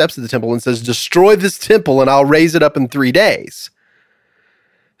on the steps of the temple and says, destroy this temple and I'll raise it up in 3 days.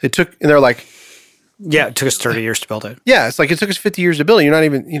 And they're like, Yeah, it took us 30 years to build it. yeah, it's like it took us 50 years to build it. You're not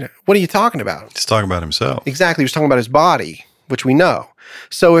even, what are you talking about? He's talking about himself. Exactly. He was talking about his body, which we know.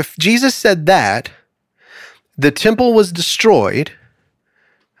 So if Jesus said that, the temple was destroyed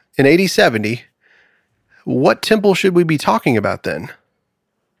in AD 70, what temple should we be talking about then?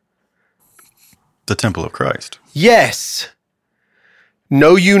 The temple of Christ. Yes.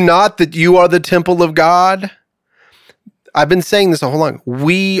 Know you not that you are the temple of God? I've been saying this a whole long.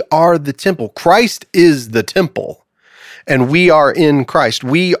 We are the temple. Christ is the temple, and we are in Christ.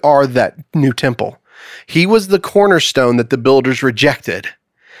 We are that new temple. He was the cornerstone that the builders rejected.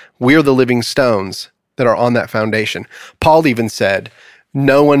 We are the living stones that are on that foundation. Paul even said,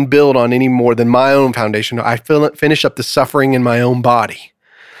 no one build on any more than my own foundation. I finish up the suffering in my own body.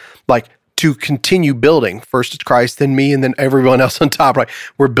 Like, to continue building. First it's Christ, then me, and then everyone else on top. Right?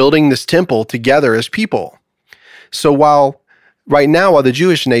 We're building this temple together as people. So while the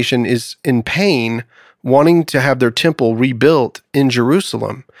Jewish nation is in pain, wanting to have their temple rebuilt in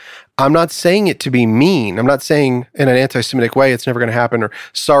Jerusalem, I'm not saying it to be mean. I'm not saying in an anti-Semitic way, it's never going to happen, or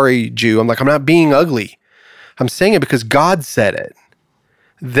sorry, Jew. I'm not being ugly. I'm saying it because God said it.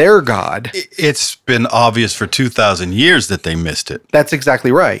 Their God. It's been obvious for 2,000 years that they missed it. That's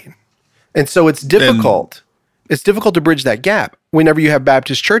exactly right. And so it's difficult. It's difficult to bridge that gap whenever you have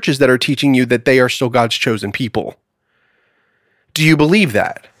Baptist churches that are teaching you that they are still God's chosen people. Do you believe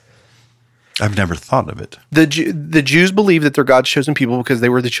that? I've never thought of it. The Jews believe that they're God's chosen people because they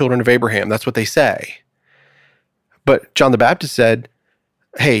were the children of Abraham. That's what they say. But John the Baptist said,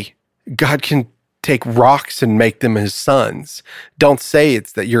 hey, God can take rocks and make them his sons. Don't say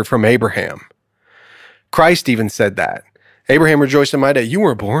it's that you're from Abraham. Christ even said that. Abraham rejoiced in my day. You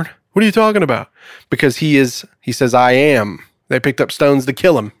weren't born. What are you talking about? Because he says, I am. They picked up stones to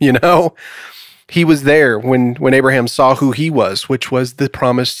kill him, He was there when Abraham saw who he was, which was the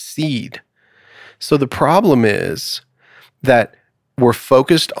promised seed. So the problem is that we're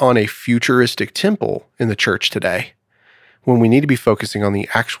focused on a futuristic temple in the church today, when we need to be focusing on the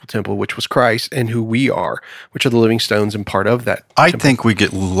actual temple, which was Christ, and who we are, which are the living stones and part of that I temple. think we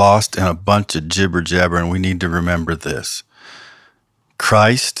get lost in a bunch of jibber-jabber, and we need to remember this.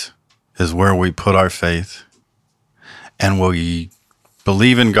 Christ is where we put our faith, and we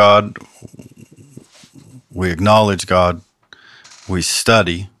believe in God, we acknowledge God, we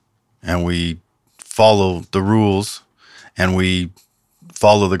study, and we follow the rules, and we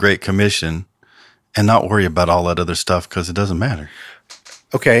follow the Great Commission, and not worry about all that other stuff because it doesn't matter.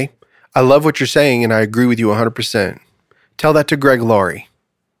 Okay, I love what you're saying, and I agree with you 100%. Tell that to Greg Laurie,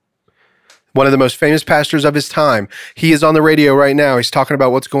 one of the most famous pastors of his time. He is on the radio right now. He's talking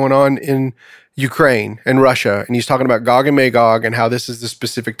about what's going on in Ukraine and Russia, and he's talking about Gog and Magog and how this is the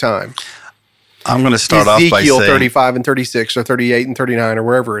specific time. I'm going to start off by Ezekiel saying 35 and 36 or 38 and 39 or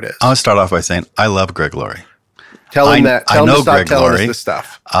wherever it is. I'm going to start off by saying I love Greg Laurie. Tell him that. Tell him to stop Greg telling us Laurie. this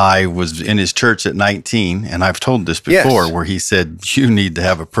stuff. I was in his church at 19, and I've told this before, Yes. where he said, you need to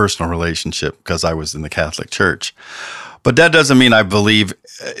have a personal relationship because I was in the Catholic Church. But that doesn't mean I believe,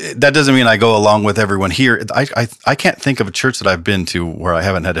 that doesn't mean I go along with everyone here. I can't think of a church that I've been to where I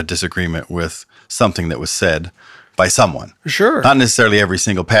haven't had a disagreement with something that was said by someone. Sure. Not necessarily every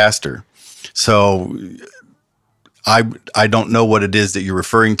single pastor. So I don't know what it is that you're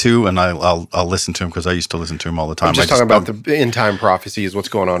referring to, and I'll listen to him because I used to listen to him all the time. I'm just talking about the end time prophecy is what's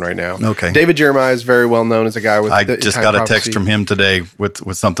going on right now. Okay. David Jeremiah is very well known as a guy with I the just end-time got a prophecy. text from him today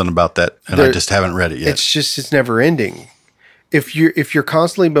with something about that, and I just haven't read it yet. It's never ending. If you're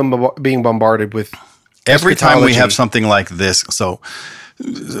constantly being bombarded with Every time we eschatology- have something like this, so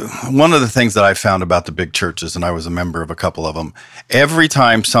one of the things that I found about the big churches, and I was a member of a couple of them, every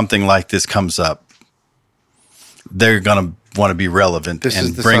time something like this comes up, they're going to want to be relevant This is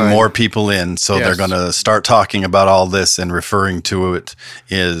and the bring sign. more people in. So Yes. they're going to start talking about all this and referring to it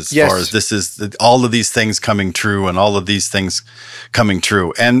as Yes. far as this is all of these things coming true and all of these things coming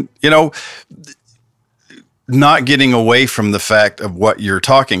true. And, you know, not getting away from the fact of what you're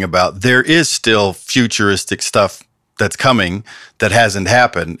talking about, there is still futuristic stuff that's coming that hasn't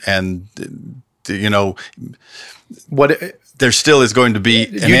happened. And, you know, What there still is going to be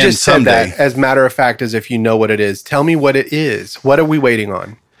an you end just said someday. that as matter of fact, as if you know what it is. Tell me what it is. What are we waiting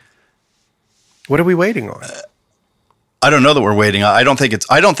on? What are we waiting on? I don't know that we're waiting. I don't think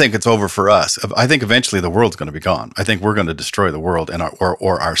it's over for us. I think eventually the world's going to be gone. I think we're going to destroy the world and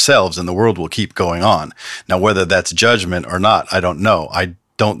or ourselves, and the world will keep going on. Now, whether that's judgment or not, I don't know. I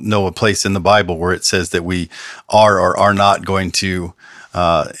don't know a place in the Bible where it says that we are or are not going to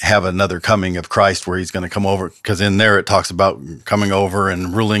have another coming of Christ where he's going to come over. Because in there it talks about coming over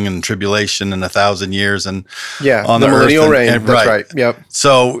and ruling in tribulation in 1,000 years and on the earth millennial and- reign. and- That's right. Yep.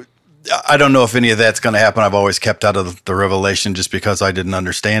 So I don't know if any of that's going to happen. I've always kept out of the revelation just because I didn't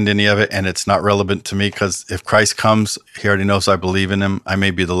understand any of it, and it's not relevant to me because if Christ comes, he already knows I believe in him. I may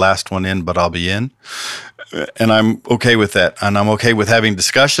be the last one in, but I'll be in. And I'm okay with that. And I'm okay with having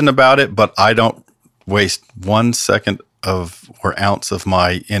discussion about it, but I don't waste 1 second or ounce of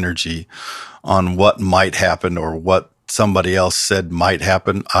my energy on what might happen or what somebody else said might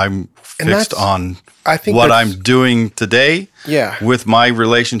happen. I'm fixed on I think what that's- I'm doing today Yeah. with my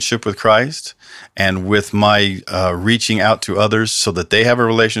relationship with Christ and with my reaching out to others so that they have a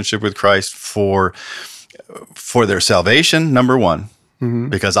relationship with Christ for their salvation, number one,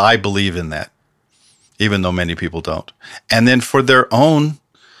 because I believe in that, even though many people don't. And then for their own,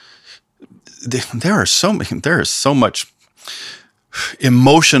 there is so much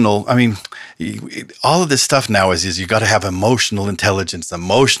emotional. I mean, all of this stuff now is you got to have emotional intelligence,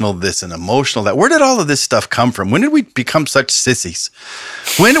 emotional this and emotional that. Where did all of this stuff come from? When did we become such sissies?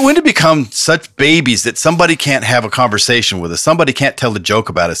 When did we become such babies that somebody can't have a conversation with us? Somebody can't tell a joke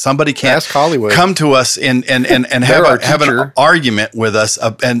about us. Somebody can't Ask Hollywood. come to us and have our have an teacher. argument with us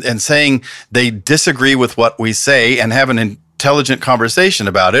and saying they disagree with what we say and have an intelligent conversation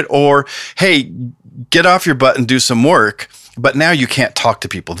about it, or hey, get off your butt and do some work. But now you can't talk to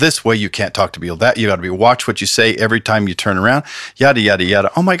people this way. You can't talk to people that. You got to watch what you say every time you turn around. Yada yada yada.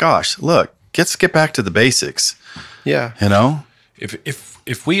 Oh my gosh! Look, let's get back to the basics. Yeah. You know,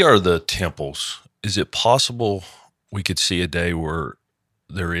 If we are the temples, is it possible we could see a day where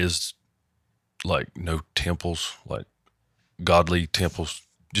there is like no temples, like godly temples?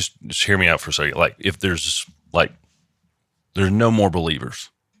 Just hear me out for a second. Like if there's no more believers,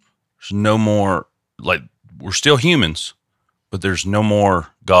 there's no more, like we're still humans, but there's no more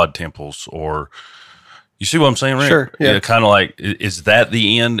God temples, or you see what I'm saying, right? Sure, yeah. Kind of like, is that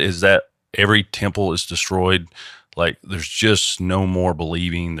the end? Is that every temple is destroyed? Like there's just no more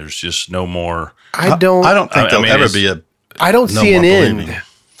believing. There's just no more. I don't think there'll mean, ever it's- be a. I don't No see an more end. believing.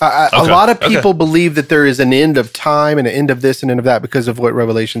 A Okay, lot of okay. people believe that there is an end of time and an end of this and end of that because of what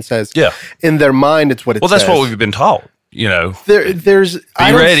Revelation says. Yeah. In their mind, it's what it Well, says. that's what we've been taught. You know, There's. I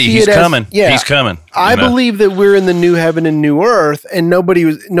be don't ready. see He's it as- coming. yeah, He's coming. I you know? believe that we're in the new heaven and new earth, and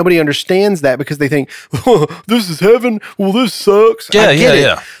nobody understands that because they think, oh, this is heaven. Well, this sucks. Yeah, I get yeah, it.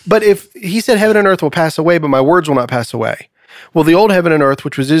 yeah. But if he said heaven and earth will pass away, but my words will not pass away. Well, the old heaven and earth,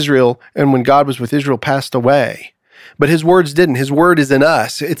 which was Israel, and when God was with Israel, passed away. But his words didn't. His word is in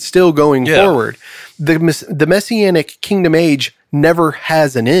us. It's still going Yeah. forward. The Messianic kingdom age never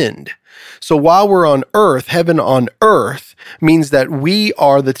has an end. So while we're on earth, heaven on earth means that we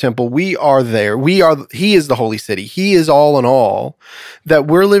are the temple. We are there. He is the holy city. He is all in all, that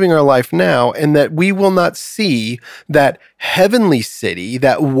we're living our life now, and that we will not see that heavenly city,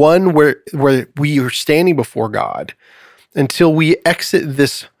 that one where we are standing before God, until we exit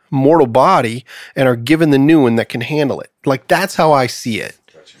this mortal body and are given the new one that can handle it. Like, that's how I see it.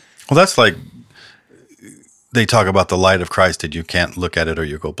 Well, that's like they talk about the light of Christ that you can't look at it or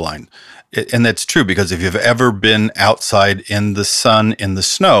you go blind. And that's true, because if you've ever been outside in the sun, in the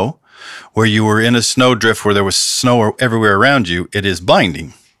snow, where you were in a snowdrift where there was snow everywhere around you, it is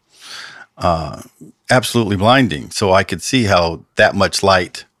blinding. Absolutely blinding. So I could see how that much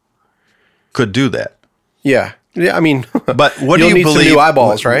light could do that. Yeah. Yeah, I mean, But what do you'll you need believe? some new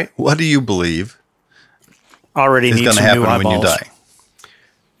eyeballs, right? What do you believe Already is need going to some new happen when you eyeballs. die?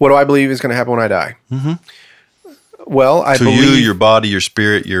 What do I believe is going to happen when I die? Mm-hmm. Well, I To believe you, your body, your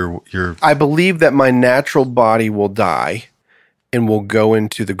spirit, your I believe that my natural body will die and will go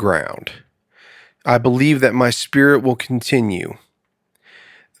into the ground. I believe that my spirit will continue,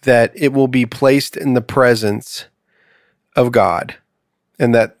 that it will be placed in the presence of God,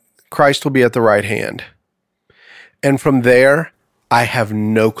 and that Christ will be at the right hand. And from there, I have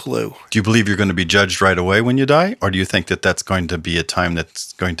no clue. Do you believe you're going to be judged right away when you die? Or do you think that that's going to be a time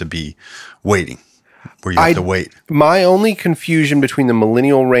that's going to be waiting, where you have to wait? My only confusion between the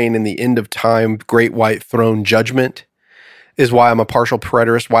millennial reign and the end of time, great white throne judgment, is why I'm a partial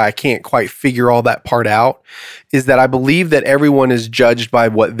preterist, why I can't quite figure all that part out, is that I believe that everyone is judged by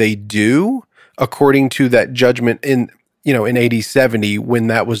what they do according to that judgment in AD 70 when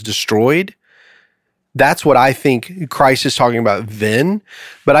that was destroyed. That's what I think Christ is talking about then.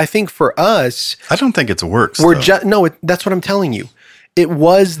 But I think for us, I don't think it's works. That's what I'm telling you. It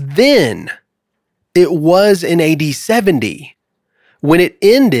was then. It was in AD 70. When it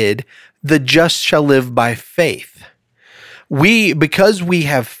ended, the just shall live by faith. Because we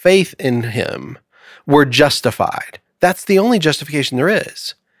have faith in him, we're justified. That's the only justification there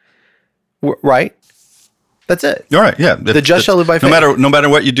is. Right? That's it. All right, yeah. The just shall live by faith. No matter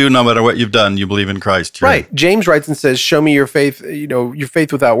what you do, no matter what you've done, you believe in Christ. Right. James writes and says, show me your faith, your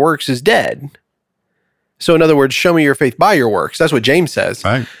faith without works is dead. So in other words, show me your faith by your works. That's what James says.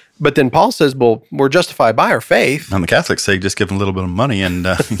 Right. But then Paul says, well, we're justified by our faith. And the Catholics say, just give them a little bit of money and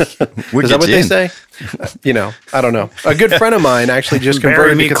we'll Is get that what you they in. say? I don't know. A good friend of mine actually just Bury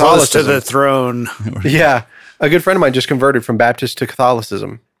converted me to close to Catholicism. the throne. Yeah. A good friend of mine just converted from Baptist to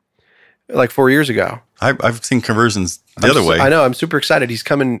Catholicism like 4 years ago. I've seen conversions the other way. I know. I'm super excited. He's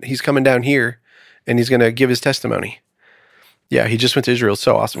coming down here and he's going to give his testimony. Yeah, he just went to Israel. It's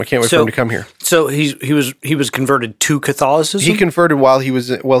so awesome. I can't wait for him to come here. So he was converted to Catholicism? He converted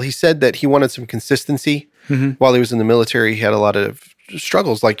he said that he wanted some consistency. While he was in the military. He had a lot of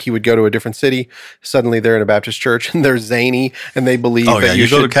struggles. Like he would go to a different city. Suddenly they're in a Baptist church and they're zany and they believe that you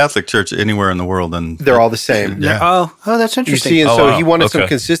go to a Catholic church anywhere in the world and they're all the same. Yeah. Oh, that's interesting. You see, and so he wanted some Okay.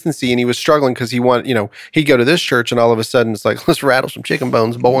 consistency and he was struggling because he'd go to this church and all of a sudden it's like, let's rattle some chicken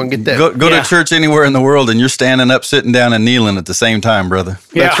bones, boy, and get that. Go to church anywhere in the world and you're standing up, sitting down, and kneeling at the same time, brother.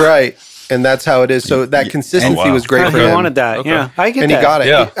 That's right. And that's how it is. So that consistency was great for He him. wanted that. Okay. Yeah, I get And that. he got it.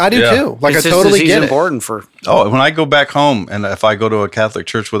 Yeah. I do Yeah. too. Like I Consistency totally is get it. important for. Oh, when I go back home and if I go to a Catholic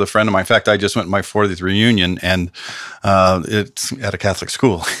church with a friend of mine, in fact, I just went to my 40th reunion and it's at a Catholic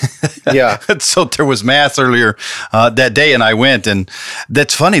school. Yeah. So there was mass earlier that day and I went, and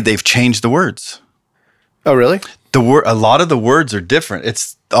that's funny. They've changed the words. Oh, really? A lot of the words are different.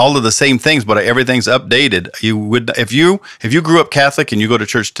 It's all of the same things, but everything's updated. You would if you grew up Catholic and you go to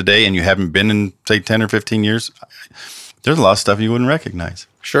church today and you haven't been in say 10 or 15 years, there's a lot of stuff you wouldn't recognize.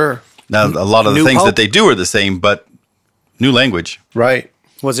 Sure. Now, a lot of the New things Pope? that they do are the same, but new language. Right.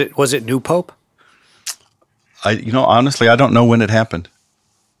 Was it new Pope? Honestly, I don't know when it happened.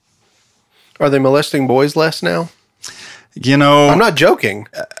 Are they molesting boys less now? I'm I'm not joking.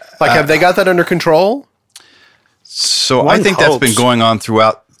 Like, have they got that under control? So One I think that's hopes. been going on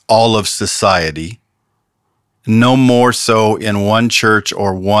throughout all of society. No more so in one church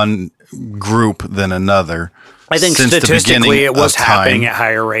or one group than another. I think since the statistically beginning it was of happening time. at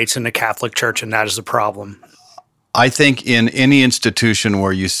higher rates in the Catholic Church, and that is the problem. I think in any institution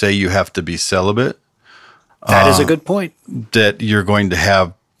where you say you have to be celibate, That is a good point. that you're going to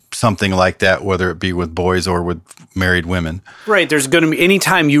have something like that, whether it be with boys or with married women. Right. There's going to be,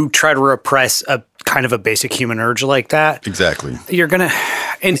 anytime you try to repress a kind of a basic human urge like that, Exactly. you're going to,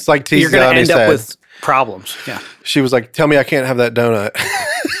 and It's like you're going to Tiziana end said. up with problems. Yeah. She was like, tell me I can't have that donut.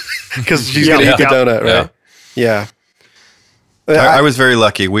 Because she's Yeah, going to eat the yeah. donut, right? Yeah. I was very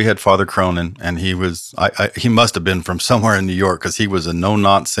lucky. We had Father Cronin, and he was he must have been from somewhere in New York because he was a no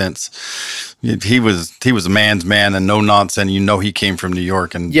nonsense. He was a man's man and no nonsense. He came from New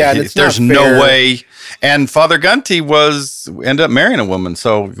York, and Yeah, and it's there's not fair. no way. And Father Gunty ended up marrying a woman,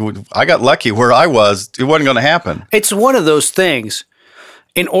 so I got lucky. Where I was, it wasn't going to happen. It's one of those things.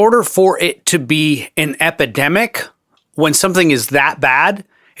 In order for it to be an epidemic, when something is that bad,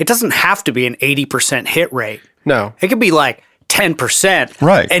 it doesn't have to be an 80% hit rate. No. It could be like 10%.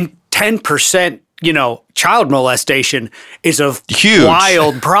 Right. And 10%, child molestation is a Huge.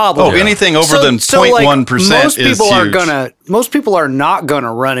 wild problem. Oh, anything over than 0.1% most is people huge. Most people are not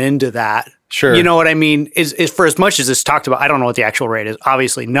gonna run into that. Sure. You know what I mean? Is for as much as it's talked about, I don't know what the actual rate is.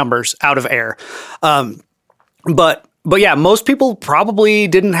 Obviously, numbers out of air. But yeah, most people probably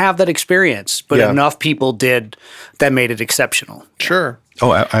didn't have that experience, but Yeah. enough people did that made it exceptional. Sure.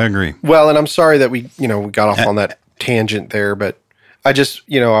 Oh, I agree. Well, and I'm sorry that we got off on that tangent there, but I just,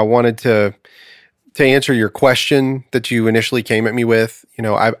 I wanted to answer your question that you initially came at me with.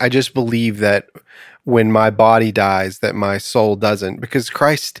 I just believe that when my body dies, that my soul doesn't, because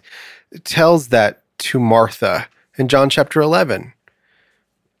Christ tells that to Martha in John chapter 11.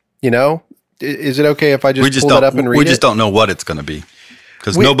 Is it okay if I just pull that up and read it? We just don't know what it's going to be.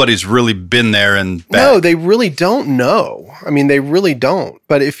 Because nobody's really been there and back. No, they really don't know. I mean, they really don't.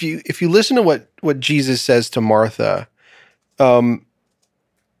 But if you listen to what Jesus says to Martha,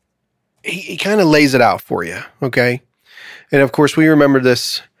 he kind of lays it out for you, okay? And of course, we remember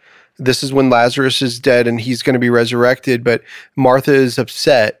this. This is when Lazarus is dead and he's going to be resurrected, but Martha is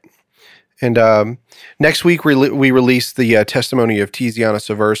upset. And next week we release the testimony of Tiziana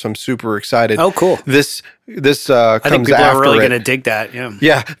Severus. I'm super excited. Oh, cool. This comes I think people after are really it. going to dig that. Yeah.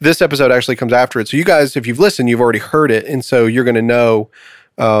 Yeah, this episode actually comes after it. So you guys, if you've listened, you've already heard it, and so you're going to know,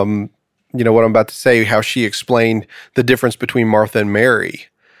 what I'm about to say. How she explained the difference between Martha and Mary,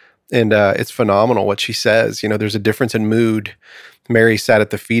 and it's phenomenal what she says. There's a difference in mood. Mary sat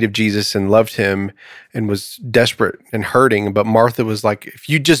at the feet of Jesus and loved him and was desperate and hurting. But Martha was like, if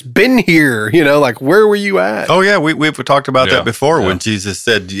you'd just been here, like, where were you at? Oh, yeah. We've talked about that before when Jesus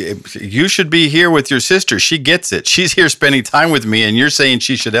said, you should be here with your sister. She gets it. She's here spending time with me, and you're saying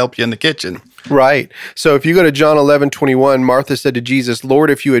she should help you in the kitchen. Right. So if you go to John 11:21, Martha said to Jesus, Lord,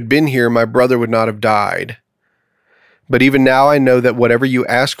 if you had been here, my brother would not have died. But even now I know that whatever you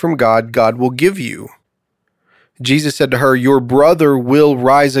ask from God, God will give you. Jesus said to her, your brother will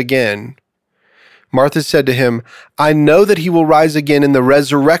rise again. Martha said to him, I know that he will rise again in the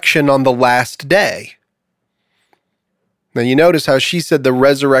resurrection on the last day. Now you notice how she said the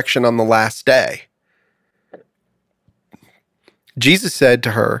resurrection on the last day. Jesus said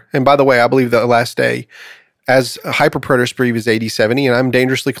to her, and by the way, I believe the last day, as hyperpredators believe, is AD 70, and I'm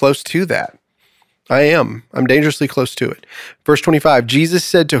dangerously close to that. I am. I'm dangerously close to it. Verse 25, Jesus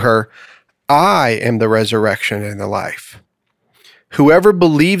said to her, I am the resurrection and the life. Whoever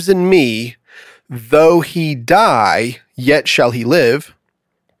believes in me, though he die, yet shall he live.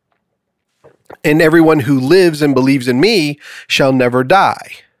 And everyone who lives and believes in me shall never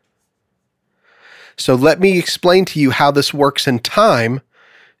die. So let me explain to you how this works in time,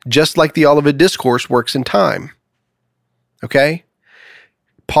 just like the Olivet Discourse works in time. Okay?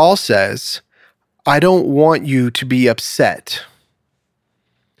 Paul says, I don't want you to be upset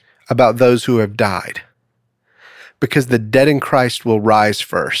about those who have died, because the dead in Christ will rise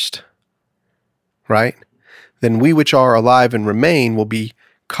first, right? Then we which are alive and remain will be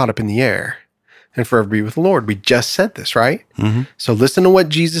caught up in the air and forever be with the Lord. We just said this, right? Mm-hmm. So listen to what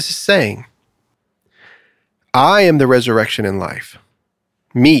Jesus is saying. I am the resurrection and life.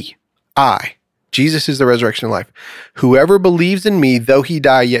 Me, I. Jesus is the resurrection and life. Whoever believes in me, though he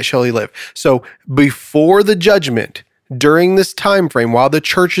die, yet shall he live. So before the judgment, during this time frame, while the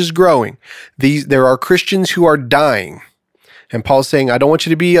church is growing, there are Christians who are dying. And Paul's saying, I don't want you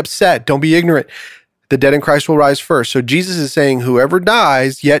to be upset. Don't be ignorant. The dead in Christ will rise first. So Jesus is saying, whoever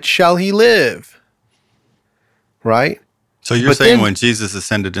dies, yet shall he live. Right? So you're saying when Jesus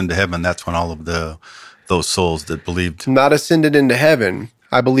ascended into heaven, that's when all of those souls that believed. Not ascended into heaven.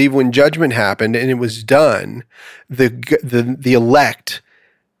 I believe when judgment happened and it was done, the elect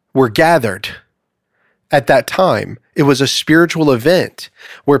were gathered at that time. It was a spiritual event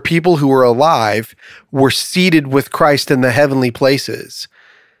where people who were alive were seated with Christ in the heavenly places.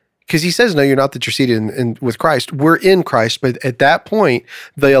 Because he says, no, you're not that you're seated with Christ. We're in Christ. But at that point,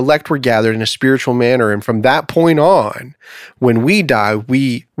 the elect were gathered in a spiritual manner. And from that point on, when we die,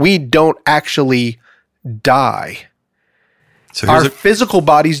 we don't actually die. So our physical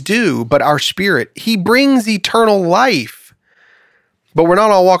bodies do, but our spirit, he brings eternal life. But we're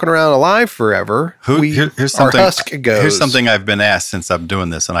not all walking around alive forever. Here's our husk goes. Here's something I've been asked since I'm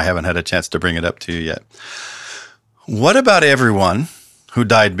doing this, and I haven't had a chance to bring it up to you yet. What about everyone who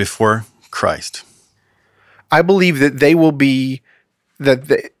died before Christ? I believe that they will be,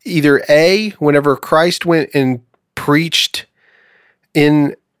 either A, whenever Christ went and preached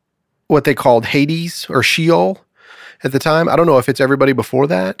in what they called Hades or Sheol at the time. I don't know if it's everybody before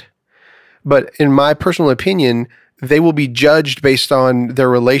that, but in my personal opinion, they will be judged based on their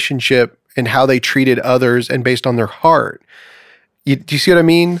relationship and how they treated others and based on their heart. Do you see what I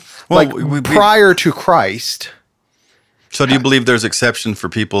mean? Well, prior to Christ. So do you believe there's exception for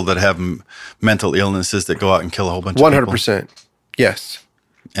people that have mental illnesses that go out and kill a whole bunch of people? 100%. Yes.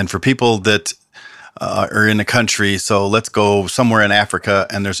 And for people that are in a country, so let's go somewhere in Africa,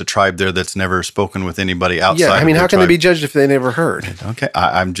 and there's a tribe there that's never spoken with anybody outside. Yeah, I mean, how can tribe. they be judged if they never heard? Okay,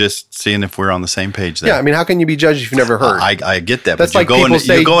 I'm just seeing if we're on the same page there. Yeah, I mean, how can you be judged if you never heard? I get that. That's but like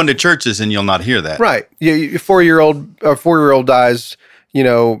you go into churches and you'll not hear that. Right. A 4-year-old dies,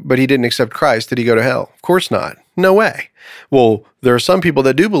 but he didn't accept Christ. Did he go to hell? Of course not. No way. Well, there are some people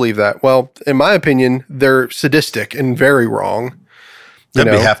that do believe that. Well, in my opinion, they're sadistic and very wrong.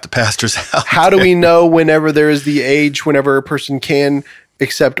 That'd be half the pastors out. How do we know whenever there is the age, whenever a person can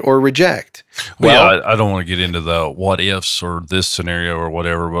accept or reject. Well, yeah, I don't want to get into the what ifs or this scenario or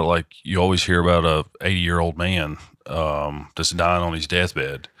whatever, but like you always hear about a 80-year-old man that's dying on his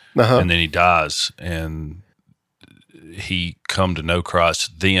deathbed, and then he dies, and he come to know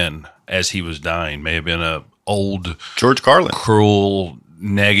Christ then as he was dying. May have been a old George Carlin, cruel,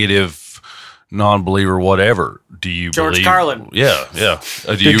 negative, non-believer, whatever. Do you George believe? Carlin? Yeah.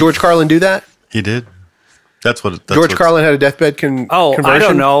 Did George Carlin do that? he did. That's what George Carlin had a deathbed conversion? I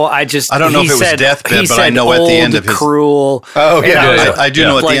don't know. I don't know if it was deathbed, but I know at the end of his cruel. Oh, yeah. I do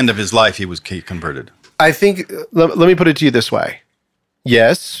know at the end of his life he converted. I think, let me put it to you this way.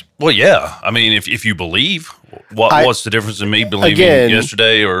 Yes. Well, yeah. I mean, if you believe, what's the difference in me believing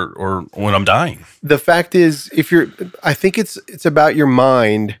yesterday or when I'm dying? The fact is, I think it's about your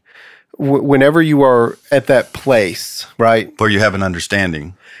mind whenever you are at that place, right? Where you have an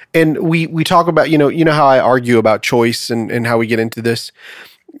understanding. And we talk about, you know how I argue about choice and how we get into this.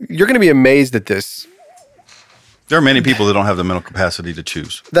 You're going to be amazed at this. There are many people that don't have the mental capacity to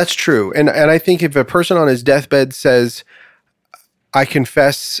choose. That's true. And I think if a person on his deathbed says, I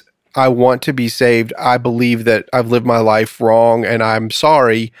confess I want to be saved, I believe that I've lived my life wrong and I'm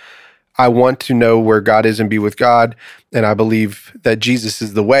sorry, I want to know where God is and be with God, and I believe that Jesus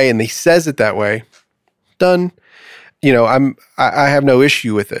is the way, and he says it that way, done. I have no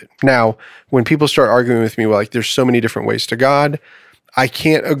issue with it. Now, when people start arguing with me, well, like there's so many different ways to God, I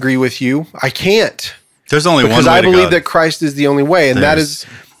can't agree with you. I can't. There's only one way to God. Because I believe that Christ is the only way, and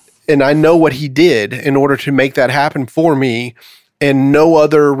and I know what he did in order to make that happen for me, and no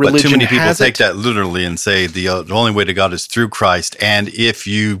other religion has it. But too many people take that literally and say the only way to God is through Christ, and if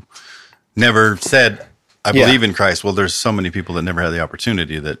you never said, I believe in Christ, well, there's so many people that never had the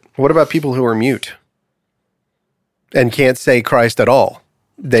opportunity that... What about people who are mute and can't say Christ at all?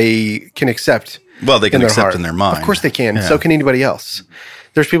 They can accept. Well, they can accept in their mind. Of course they can. Yeah. So can anybody else.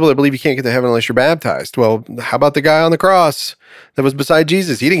 There's people that believe you can't get to heaven unless you're baptized. Well, how about the guy on the cross that was beside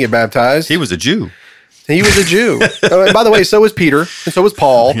Jesus? He didn't get baptized. He was a Jew. He was a Jew. And by the way, so was Peter, and so was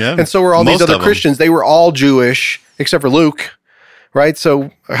Paul, and so were all these other Christians. They were all Jewish, except for Luke, right?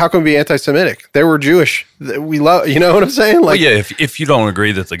 So how can we be anti-Semitic? They were Jewish. We love, you know what I'm saying? Like, well, yeah, if you don't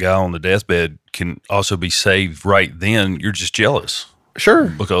agree that the guy on the deathbed can also be saved right then, you're just jealous. Sure.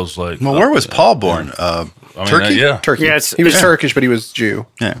 Because well, where was Paul born? Turkey? Turkey. Yeah, he was Turkish, but he was Jew.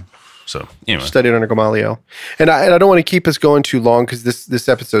 Yeah. So anyway, studied under Gamaliel, and I don't want to keep us going too long because this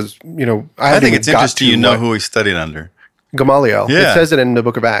episode's, I think it's interesting you know who he studied under. Gamaliel. Yeah. It says it in the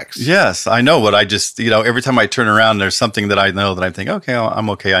book of Acts. Yes, I know, but I just, every time I turn around, there's something that I know that I think, okay, I'm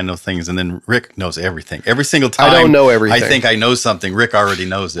okay, I know things, and then Rick knows everything. Every single time I don't know everything. I think I know something, Rick already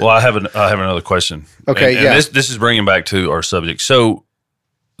knows it. Well, I have another question. Okay, and this is bringing back to our subject. So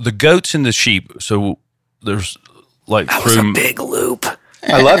the goats and the sheep, so there's like that was a big loop.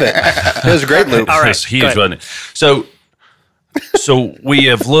 I love it. It was a great loop. All right, huge, wasn't it? So we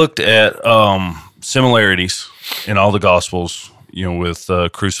have looked at similarities in all the Gospels, with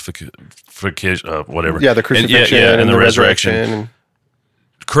crucifixion, whatever. Yeah, the crucifixion and the resurrection.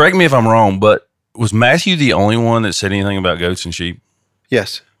 Correct me if I'm wrong, but was Matthew the only one that said anything about goats and sheep?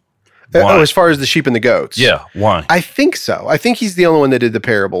 Yes. Why? Oh, as far as the sheep and the goats. Yeah, why? I think so. I think he's the only one that did the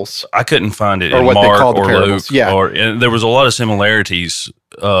parables. I couldn't find it or in what Mark they called or the parables. Luke. Yeah. And there was a lot of similarities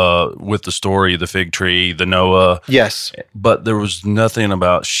with the story, the fig tree, the Noah. Yes. But there was nothing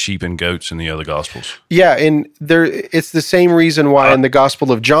about sheep and goats in the other Gospels. Yeah, and it's the same reason why in the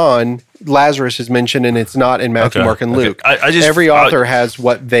Gospel of John, Lazarus is mentioned and it's not in Matthew, Mark, and Luke. Every author has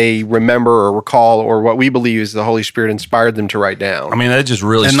what they remember or recall or what we believe is the Holy Spirit inspired them to write down. I mean, that just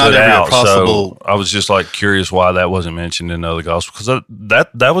really stood out. So I was just like curious why that wasn't mentioned in the other Gospels, because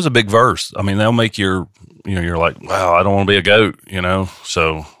that was a big verse. I mean, that'll make you're like, wow, I don't want to be a goat,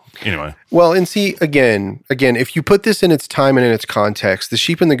 So anyway. Well, and see, again, if you put this in its time and in its context, the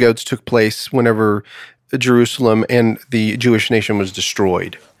sheep and the goats took place whenever Jerusalem and the Jewish nation was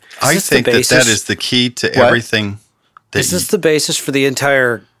destroyed. I think that is the key to everything. Is this the basis for the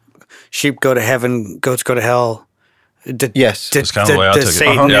entire sheep go to heaven, goats go to hell? Yes. That's kind of the way I took it.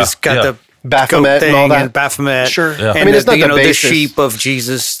 Satan has got the Baphomet and all that. Baphomet. Sure. Yeah. And it's not the basis. The sheep of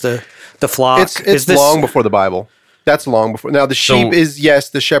Jesus, the flock. It's long before the Bible. That's long before. Now, the sheep is,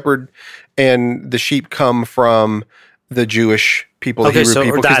 yes, the shepherd and the sheep come from the Jewish people, the Hebrew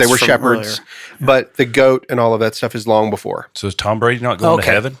people, because they were shepherds. Earlier. But the goat and all of that stuff is long before. So is Tom Brady not going to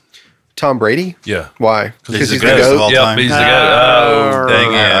heaven? Tom Brady? Yeah. Why? Because he's the goat. Yeah, he's the goat. Oh,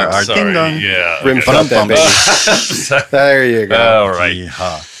 dang it. Sorry. Ding-dong. Yeah. Rim shot that baby. There you go. All right.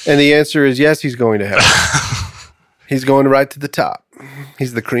 Yeehaw. And the answer is yes, he's going to heaven. He's going right to the top.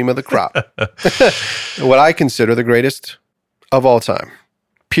 He's the cream of the crop. What I consider the greatest of all time.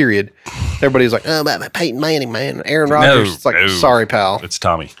 period. Everybody's like, oh, but Peyton Manning, man, Aaron Rodgers. It's like, sorry, pal. It's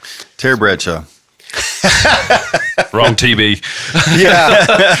Tommy. Terry Bradshaw. Wrong TB. Yeah,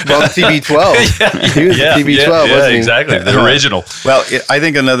 well, TB12. He was the TB12, wasn't he? Exactly. The original. Well, I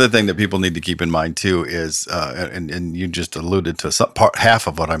think another thing that people need to keep in mind too is, and you just alluded to half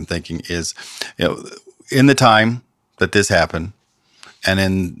of what I'm thinking is, in the time that this happened, and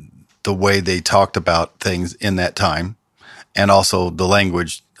in the way they talked about things in that time, and also the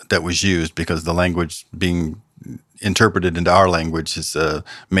language that was used, because the language being interpreted into our language has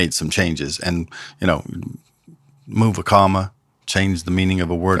made some changes, and move a comma, change the meaning of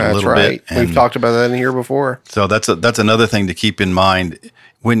a word a little bit. And we've talked about that in here before. So that's another thing to keep in mind.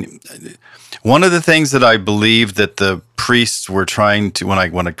 One of the things that I believe that the priests were trying to, when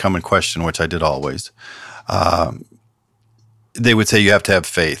I come and question, which I did always, they would say you have to have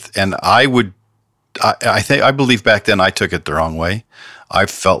faith, and I believe back then I took it the wrong way. I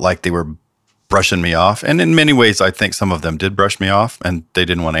felt like they were brushing me off. And in many ways, I think some of them did brush me off and they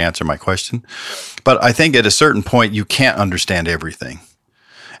didn't want to answer my question. But I think at a certain point, you can't understand everything.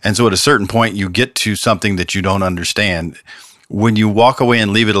 And so at a certain point, you get to something that you don't understand. When you walk away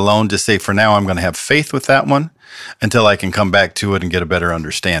and leave it alone, just say, for now, I'm going to have faith with that one until I can come back to it and get a better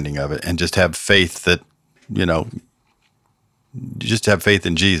understanding of it, and just have faith that, just have faith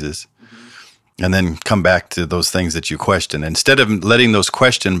in Jesus. And then come back to those things that you question. Instead of letting those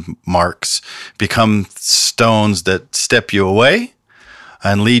question marks become stones that step you away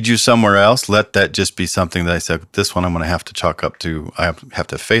and lead you somewhere else, let that just be something that I said, this one I'm going to have to chalk up to. I have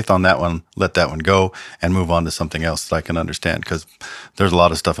to have faith on that one, let that one go, and move on to something else that I can understand. Because there's a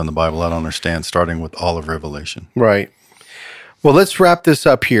lot of stuff in the Bible I don't understand, starting with all of Revelation. Right. Well, let's wrap this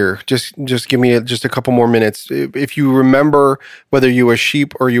up here. Just give me just a couple more minutes. If you remember, whether you were a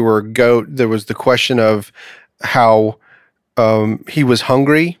sheep or you were a goat, there was the question of how he was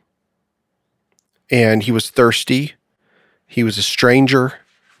hungry and he was thirsty. He was a stranger.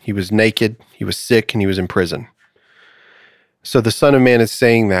 He was naked. He was sick, and he was in prison. So the Son of Man is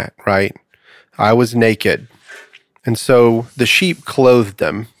saying that, right? I was naked. And so the sheep clothed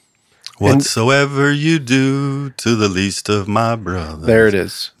them. Whatsoever you do to the least of my brothers, there it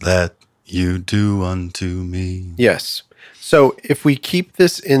is, that you do unto me. Yes. So if we keep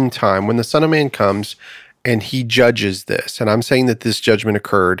this in time, when the Son of Man comes and he judges this, and I'm saying that this judgment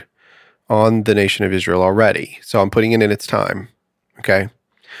occurred on the nation of Israel already, so I'm putting it in its time, okay?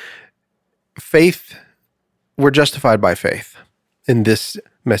 Faith, we're justified by faith in this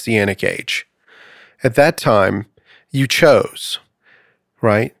messianic age. At that time, you chose,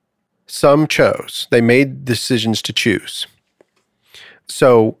 right? Some chose. They made decisions to choose.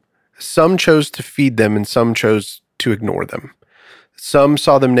 So some chose to feed them and some chose to ignore them. Some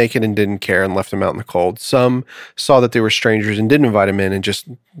saw them naked and didn't care and left them out in the cold. Some saw that they were strangers and didn't invite them in and just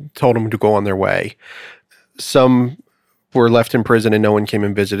told them to go on their way. Some were left in prison and no one came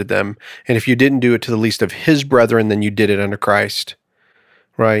and visited them. And if you didn't do it to the least of his brethren, then you did it under Christ,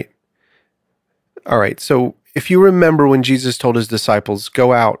 right? All right, so if you remember when Jesus told his disciples,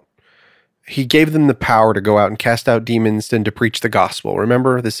 go out, he gave them the power to go out and cast out demons and to preach the gospel.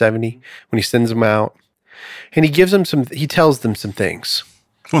 Remember the 70 when he sends them out? And he tells them some things.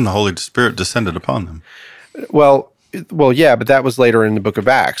 When the Holy Spirit descended upon them. Well, yeah, but that was later in the book of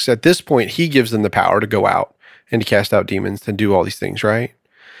Acts. At this point, he gives them the power to go out and to cast out demons and do all these things, right?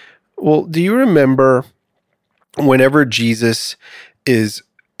 Well, do you remember whenever Jesus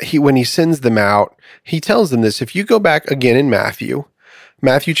when he sends them out, he tells them this. If you go back again in Matthew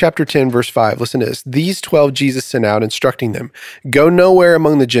chapter 10, verse 5, listen to this. These 12 Jesus sent out, instructing them, go nowhere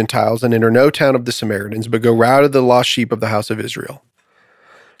among the Gentiles and enter no town of the Samaritans, but go round to the lost sheep of the house of Israel.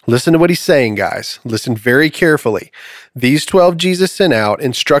 Listen to what he's saying, guys. Listen very carefully. These 12 Jesus sent out,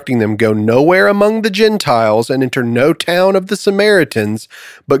 instructing them, go nowhere among the Gentiles and enter no town of the Samaritans,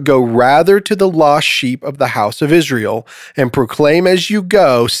 but go rather to the lost sheep of the house of Israel, and proclaim as you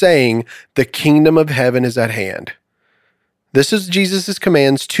go, saying, the kingdom of heaven is at hand. This is Jesus'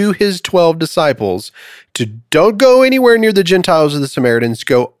 commands to his 12 disciples to don't go anywhere near the Gentiles or the Samaritans,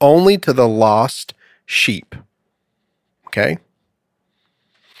 go only to the lost sheep. Okay?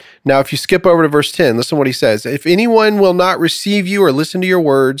 Now, if you skip over to verse 10, listen to what he says. If anyone will not receive you or listen to your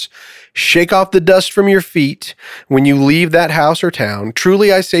words, shake off the dust from your feet when you leave that house or town.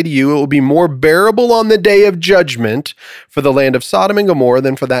 Truly, I say to you, it will be more bearable on the day of judgment for the land of Sodom and Gomorrah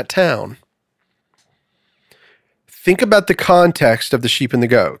than for that town. Think about the context of the sheep and the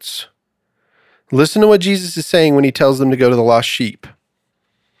goats. Listen to what Jesus is saying when he tells them to go to the lost sheep.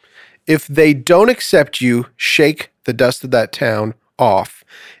 If they don't accept you, shake the dust of that town off.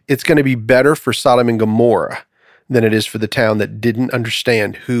 It's going to be better for Sodom and Gomorrah than it is for the town that didn't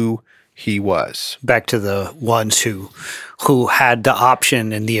understand who he was. Back to the ones who had the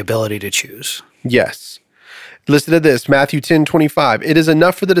option and the ability to choose. Yes. Listen to this, Matthew 10:25. It is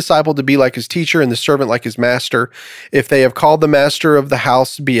enough for the disciple to be like his teacher and the servant like his master. If they have called the master of the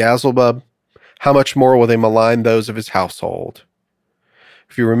house Beelzebub, how much more will they malign those of his household?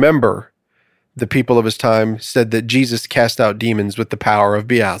 If you remember, the people of his time said that Jesus cast out demons with the power of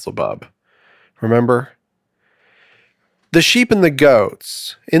Beelzebub. Remember? The sheep and the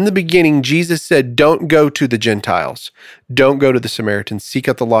goats. In the beginning, Jesus said, don't go to the Gentiles. Don't go to the Samaritans. Seek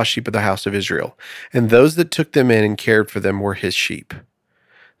out the lost sheep of the house of Israel. And those that took them in and cared for them were his sheep.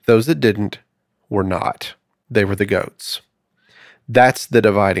 Those that didn't were not. They were the goats. That's the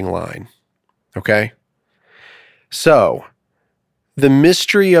dividing line. Okay? So, the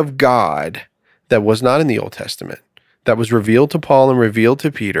mystery of God that was not in the Old Testament, that was revealed to Paul and revealed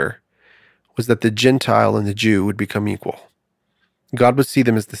to Peter, was that the Gentile and the Jew would become equal. God would see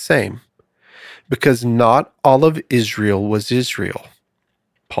them as the same, because not all of Israel was Israel.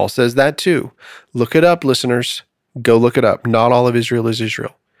 Paul says that too. Look it up, listeners. Go look it up. Not all of Israel is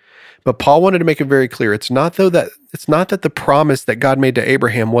Israel. But Paul wanted to make it very clear. It's not that the promise that God made to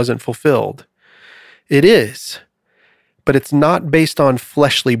Abraham wasn't fulfilled. It is, but it's not based on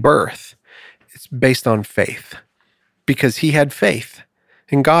fleshly birth. It's based on faith, because he had faith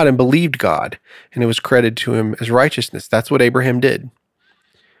in God and believed God, and it was credited to him as righteousness. That's what Abraham did.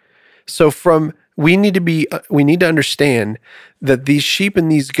 So we need to understand that these sheep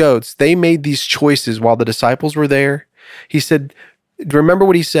and these goats, they made these choices while the disciples were there. He said, remember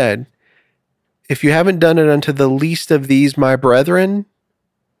what he said, if you haven't done it unto the least of these, my brethren,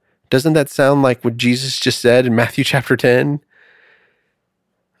 doesn't that sound like what Jesus just said in Matthew chapter 10?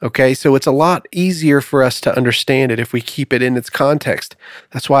 Okay, so it's a lot easier for us to understand it if we keep it in its context.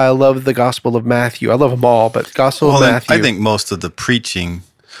 That's why I love the Gospel of Matthew. I love them all, but Gospel of Matthew. I think most of the preaching,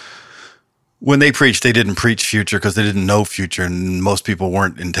 when they preached, they didn't preach future because they didn't know future, and most people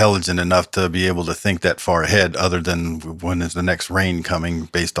weren't intelligent enough to be able to think that far ahead other than when is the next rain coming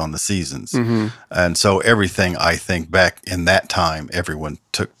based on the seasons. Mm-hmm. And so everything, I think, back in that time, everyone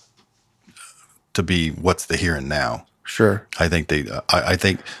took to be what's the here and now. Sure. I think I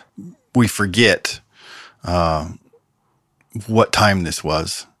think we forget what time this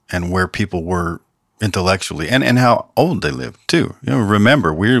was and where people were intellectually and how old they lived too. You know,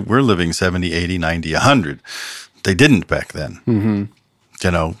 remember we're living 70, 80, 90, 100. They didn't back then. Mm-hmm.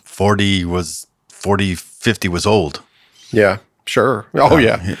 You know, 50 was old. Yeah, sure. Oh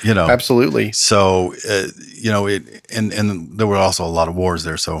yeah. You know, absolutely. So, you know, and there were also a lot of wars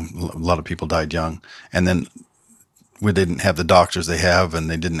there. So a lot of people died young, and then we didn't have the doctors they have, and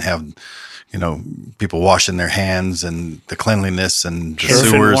they didn't have, you know, people washing their hands and the cleanliness and the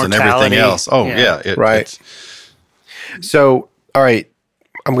sewers and everything else. Oh, yeah. Right. So, all right,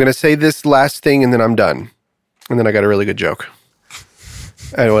 I'm going to say this last thing and then I'm done. And then I got a really good joke.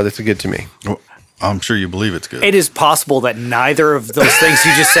 Anyway, that's good to me. Well, I'm sure you believe it's good. It is possible that neither of those things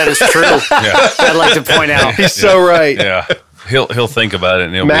you just said is true. I'd like to point out. He's so right. Yeah. He'll think about it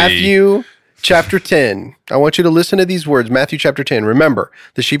and he'll Matthew chapter 10. I want you to listen to these words. Matthew chapter 10. Remember,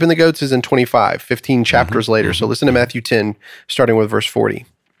 the sheep and the goats is in 25, 15 chapters later. So listen to Matthew 10, starting with verse 40.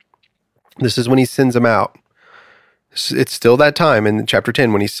 This is when he sends them out. It's still that time in chapter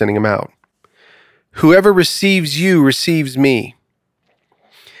 10 when he's sending them out. Whoever receives you receives me.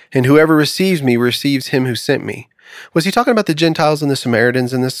 And whoever receives me receives him who sent me. Was he talking about the Gentiles and the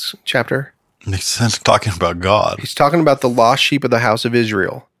Samaritans in this chapter? He's talking about God. He's talking about the lost sheep of the house of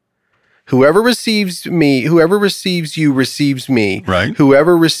Israel. Whoever receives me, whoever receives you receives me. Right.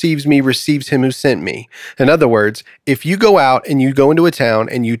 Whoever receives me receives him who sent me. In other words, if you go out and you go into a town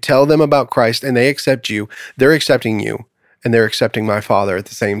and you tell them about Christ and they accept you, they're accepting you and they're accepting my Father at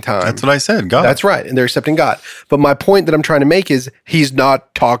the same time. That's what I said, God. That's right. And they're accepting God. But my point that I'm trying to make is he's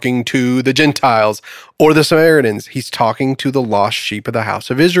not talking to the Gentiles or the Samaritans. He's talking to the lost sheep of the house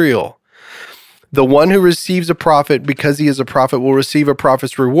of Israel. The one who receives a prophet because he is a prophet will receive a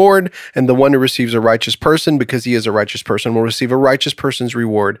prophet's reward, and the one who receives a righteous person because he is a righteous person will receive a righteous person's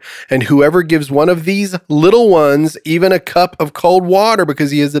reward. And whoever gives one of these little ones even a cup of cold water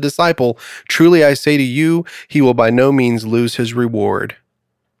because he is a disciple, truly I say to you, he will by no means lose his reward.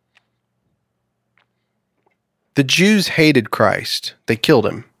 The Jews hated Christ. They killed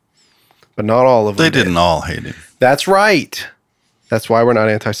him, but not all of them They didn't all hate him. That's right. That's why we're not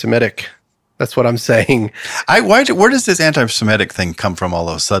anti-Semitic. That's what I'm saying. Where does this anti-Semitic thing come from all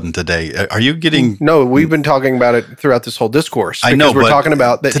of a sudden today? Are you getting? No, we've been talking about it throughout this whole discourse. I know, we're talking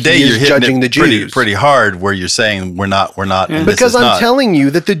about that today he you're is hitting judging it the Jews pretty hard, where you're saying we're not, and because I'm telling you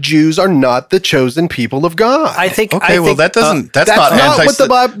that the Jews are not the chosen people of God. I think. Okay, well that's not what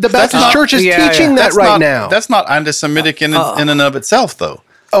the Baptist Church is teaching now. That's not anti-Semitic in and of itself, though.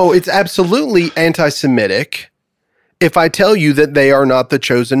 Oh, it's absolutely anti-Semitic if I tell you that they are not the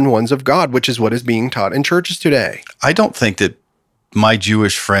chosen ones of God, which is what is being taught in churches today. I don't think that my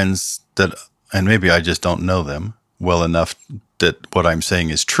Jewish friends and maybe I just don't know them well enough that what I'm saying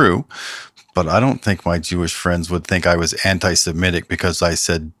is true, but I don't think my Jewish friends would think I was anti-Semitic because I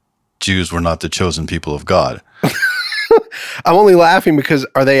said Jews were not the chosen people of God. I'm only laughing because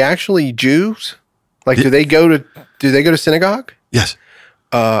are they actually Jews? Like, do they go to synagogue? Yes.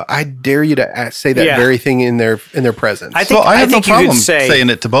 I dare you to say that very thing in their presence. I think I have no you problem could say, saying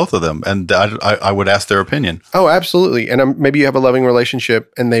it to both of them, and I would ask their opinion. Oh, absolutely. And maybe you have a loving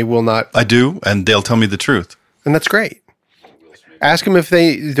relationship, and they will not. I do, and they'll tell me the truth. And that's great. Ask them if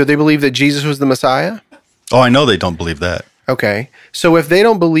do they believe that Jesus was the Messiah? Oh, I know they don't believe that. Okay. So if they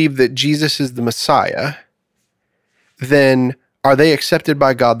don't believe that Jesus is the Messiah, then are they accepted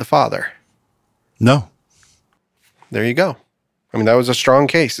by God the Father? No. There you go. I mean, that was a strong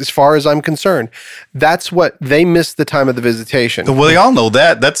case as far as I'm concerned. That's what they missed the time of the visitation. Well, they all know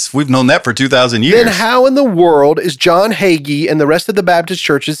that. We've known that for 2,000 years. Then how in the world is John Hagee and the rest of the Baptist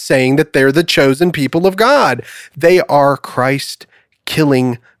churches saying that they're the chosen people of God? They are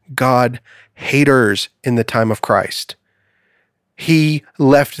Christ-killing God haters in the time of Christ. He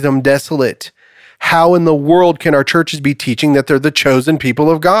left them desolate. How in the world can our churches be teaching that they're the chosen people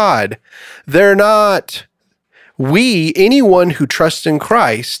of God? They're not. Anyone who trusts in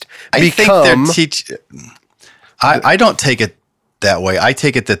Christ, I don't take it that way. I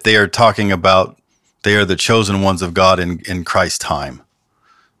take it that they are talking about they are the chosen ones of God in Christ's time.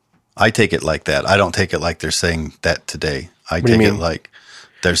 I take it like that. I don't take it like they're saying that today. I take it like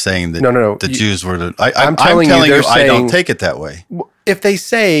they're saying that the Jews were the... I'm telling you, I don't take it that way. If they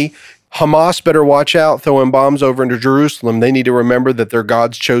say Hamas better watch out throwing bombs over into Jerusalem, they need to remember that they're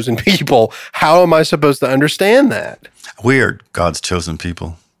God's chosen people. How am I supposed to understand that? We are God's chosen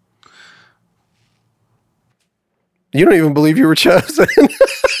people. You don't even believe you were chosen.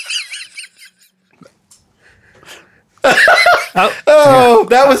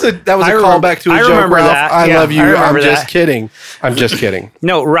 That was a callback to a joke, Ralph. That. I love you. I'm just kidding. I'm just kidding.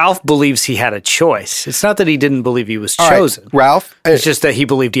 No, Ralph believes he had a choice. It's not that he didn't believe he was chosen. Right, Ralph. It's just that he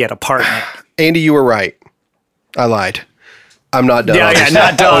believed he had a part in it. Andy, you were right. I lied. I'm not done. Yeah,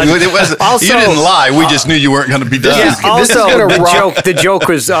 not done. Also, you didn't lie. We just knew you weren't going to be done. Yeah, also, the joke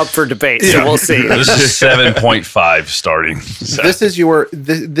was up for debate, so we'll see. This is 7.5 starting. So. This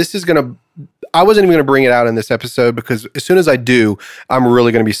is going to... I wasn't even going to bring it out in this episode because as soon as I do, I'm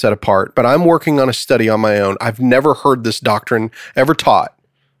really going to be set apart. But I'm working on a study on my own. I've never heard this doctrine ever taught.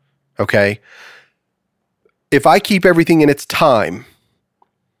 Okay? If I keep everything in its time,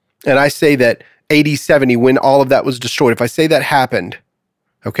 and I say that AD 70, when all of that was destroyed, if I say that happened,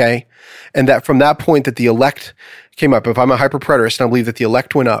 okay, and that from that point that the elect came up, if I'm a hyper-preterist and I believe that the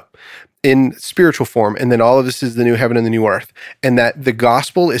elect went up in spiritual form, and then all of this is the new heaven and the new earth, and that the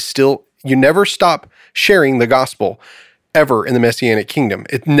gospel is still... You never stop sharing the gospel ever in the Messianic kingdom.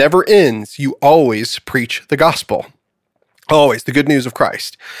 It never ends. You always preach the gospel. Always, the good news of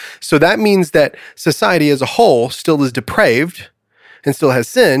Christ. So that means that society as a whole still is depraved and still has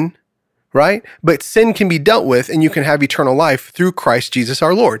sin, right? But sin can be dealt with and you can have eternal life through Christ Jesus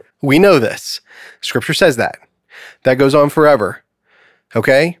our Lord. We know this. Scripture says that. That goes on forever.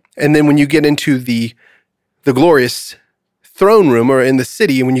 Okay? And then when you get into the glorious throne room or in the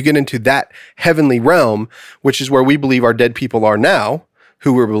city, and when you get into that heavenly realm, which is where we believe our dead people are now,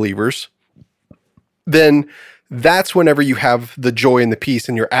 who were believers, then that's whenever you have the joy and the peace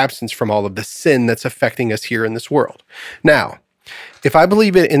and your absence from all of the sin that's affecting us here in this world. Now, if I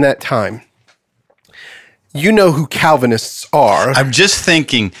believe it in that time, you know who Calvinists are. I'm just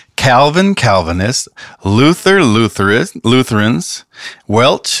thinking Calvinists, Lutherans,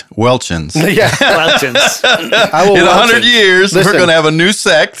 Welchans. Yeah. Welchans. In 100 years, we're going to have a new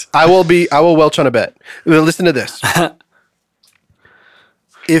sect. I will welch on a bet. Listen to this.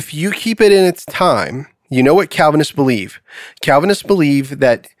 If you keep it in its time, you know what Calvinists believe. Calvinists believe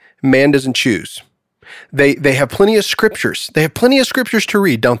that man doesn't choose. They have plenty of scriptures. They have plenty of scriptures to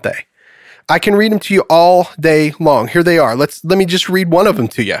read, don't they? I can read them to you all day long. Here they are. Let me just read one of them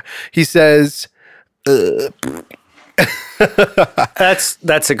to you. He says,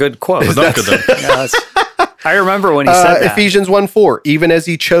 That's a good quote. Badunka. I remember when he said that. Ephesians 1:4, even as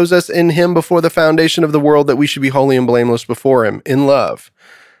he chose us in him before the foundation of the world, that we should be holy and blameless before him in love.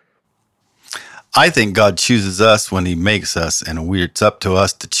 I think God chooses us when he makes us, and it's up to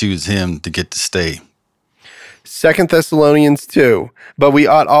us to choose him to get to stay. 2 Thessalonians 2, but we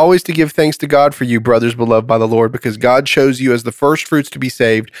ought always to give thanks to God for you, brothers beloved by the Lord, because God chose you as the first fruits to be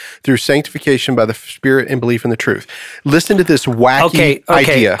saved through sanctification by the Spirit and belief in the truth. Listen to this wacky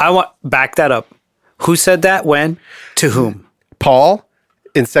idea. I want back that up. Who said that? When? To whom? Paul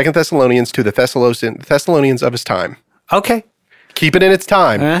in 2 Thessalonians to the Thessalonians of his time. Okay. Keep it in its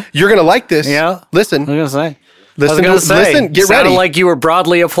time. You're going to like this. Yeah. Listen. I was going to say. Listen, get ready. Sounded like you were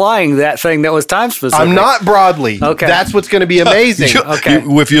broadly applying that thing that was time specific. I'm not broadly. Okay. That's what's going to be amazing. Okay.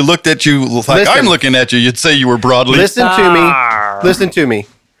 If you looked at you like I'm looking at you, you'd say you were broadly. Listen to me. Listen to me.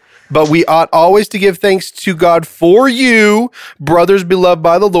 But we ought always to give thanks to God for you, brothers beloved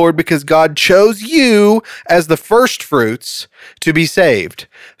by the Lord, because God chose you as the first fruits to be saved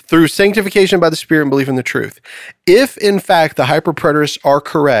through sanctification by the Spirit and belief in the truth. If, in fact, the hyper-preterists are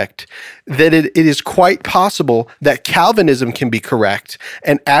correct, that it is quite possible that Calvinism can be correct,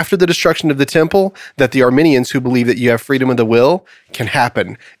 and after the destruction of the temple, that the Arminians who believe that you have freedom of the will can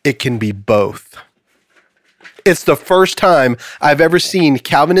happen. It can be both. It's the first time I've ever seen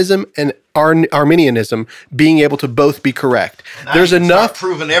Calvinism and Arminianism being able to both be correct. There's enough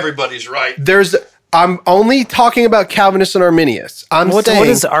proving everybody's right. I'm only talking about Calvinists and Arminians. What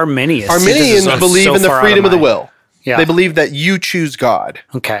is Arminius? Arminians believe in the freedom of the will. Yeah. They believe that you choose God.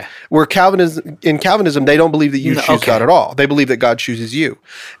 Okay. Where in Calvinism, they don't believe that you choose God at all. They believe that God chooses you.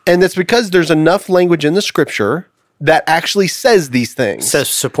 And that's because there's enough language in the scripture that actually says these things.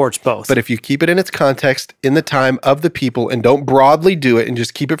 Supports both. But if you keep it in its context, in the time of the people, and don't broadly do it and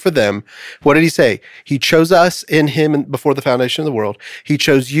just keep it for them, what did he say? He chose us in him before the foundation of the world. He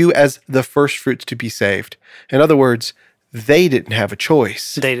chose you as the first fruits to be saved. In other words, they didn't have a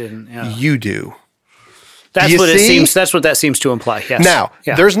choice. They didn't. Yeah. You do. That's what it seems. That's what that seems to imply. Yes. Now,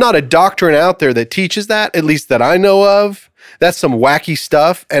 there's not a doctrine out there that teaches that, at least that I know of. That's some wacky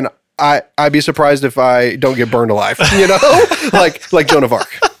stuff, and I'd be surprised if I don't get burned alive, like Joan of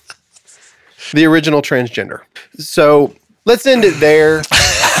Arc, the original transgender. So let's end it there.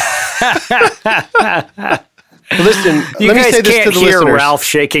 Listen, let me say this to the hear listeners. Ralph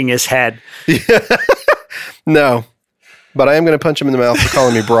shaking his head. No, but I am going to punch him in the mouth for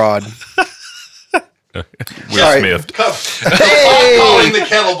calling me broad. Will Smith. Hey! I'm calling the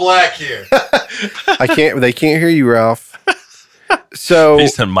kettle black here. They can't hear you, Ralph. So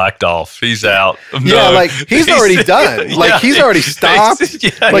He's been mic'd off. He's out. Yeah, like he's already done. Like he's already stopped.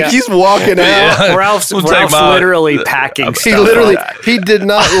 He's walking out. Ralph's literally packing stuff. He did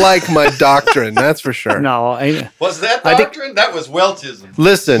not like my doctrine. That's for sure. No, was that doctrine? That was Welchism.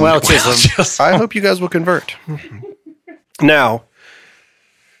 Listen, Welchism. I hope you guys will convert. Now,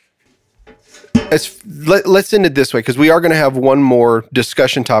 let's end it this way, because we are going to have one more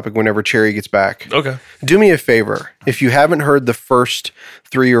discussion topic whenever Cherry gets back. Okay. Do me a favor. If you haven't heard the first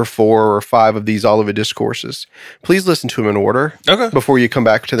 3 or 4 or 5 of these Olivet discourses, please listen to them in order. Okay. Before you come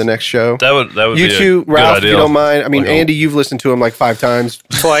back to the next show. That would you be two, a Ralph, good if you don't mind. I mean, Andy, you've listened to them like 5 times.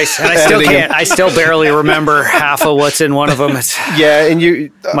 Twice. And I still can't. I still barely remember half of what's in one of them. Yeah, and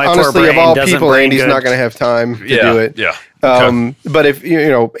you My honestly, poor of all brain doesn't people, brain Andy's good. not going to have time to do it. Yeah. Okay. But if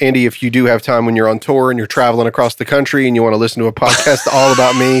Andy, if you do have time when you're on tour and you're traveling across the country and you want to listen to a podcast all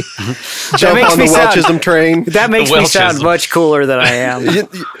about me, jump on the Welchism train. That makes me sound much cooler than I am.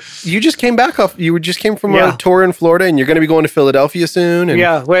 You just came back off. You just came from a tour in Florida, and you're going to be going to Philadelphia soon. And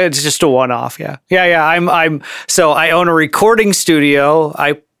yeah, well, it's just a one-off. Yeah. So I own a recording studio.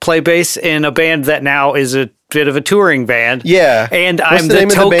 I play bass in a band that now is a bit of a touring band. Yeah. And What's I'm the the name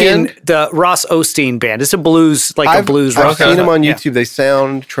of the token, band? the Ross Osteen band. It's a blues, a blues rock. I've seen them on YouTube. They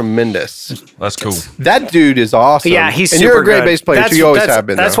sound tremendous. That's cool. That dude is awesome. Yeah, he's and super you're a great good. bass player too. You always have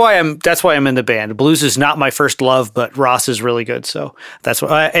been. That's why I'm in the band. Blues is not my first love, but Ross is really good. So that's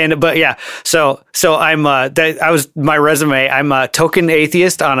why. So I'm I was my resume. I'm a token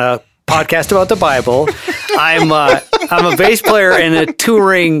atheist on a podcast about the Bible. I'm a bass player in a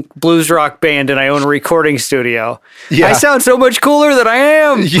touring blues rock band, and I own a recording studio. Yeah. I sound so much cooler than I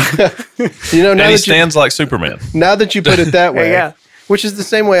am. Yeah. Now and he stands like Superman. Now that you put it that way, Yeah. Which is the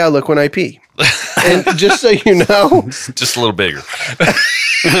same way I look when I pee. And just so you know, Just a little bigger.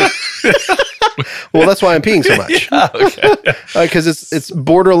 well, that's why I'm peeing so much. Okay. Because it's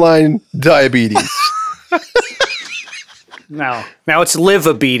borderline diabetes. Now it's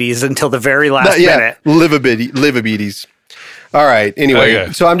livabetes until the very last minute. Livabetes. All right. Anyway,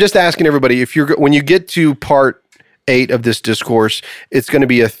 Okay. So I'm just asking everybody, when you get to part 8 of this discourse. It's going to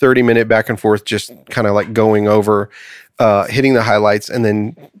be a 30-minute back and forth, just kind of like going over, hitting the highlights, and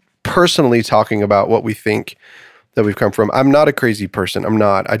then personally talking about what we think that we've come from. I'm not a crazy person. I'm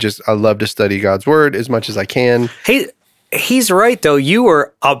not. I love to study God's word as much as I can. Hey, he's right, though. You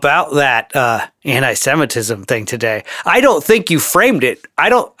were about that anti-Semitism thing today. I don't think you framed it.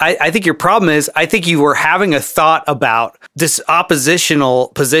 I think your problem is, I think you were having a thought about this oppositional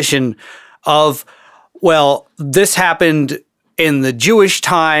position of, well, this happened in the Jewish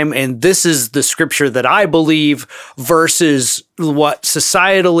time, and this is the scripture that I believe, versus what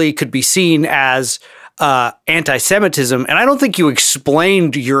societally could be seen as anti-Semitism. And I don't think you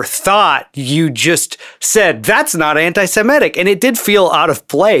explained your thought. You just said, that's not anti-Semitic. And it did feel out of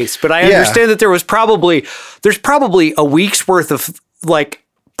place. But I understand that there's probably a week's worth of like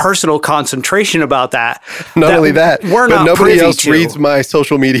personal concentration about that. Not only that, we're but not nobody privy else to. reads my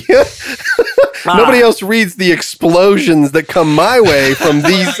social media. Nobody else reads the explosions that come my way from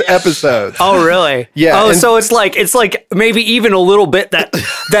these episodes. Oh, really? Yeah. Oh, so it's like maybe even a little bit that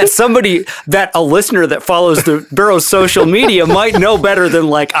somebody, that a listener that follows the Bureau's social media might know better than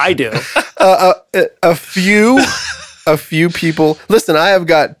like I do. A few people. Listen, I have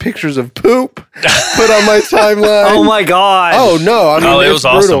got pictures of poop put on my timeline. Oh my God. Oh no! I mean, it it's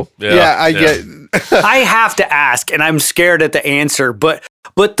was brutal. awesome. Yeah, I get. I have to ask, and I'm scared at the answer, but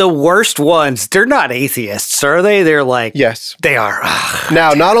the worst ones, they're not atheists, are they? They're like, Yes. they are.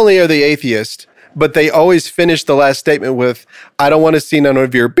 Now, not only are they atheists, but they always finish the last statement with, "I don't want to see none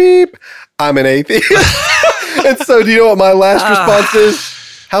of your beep. I'm an atheist." And so, do you know what my last response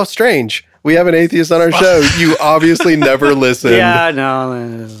is? How strange. We have an atheist on our show. You obviously never listened. Yeah,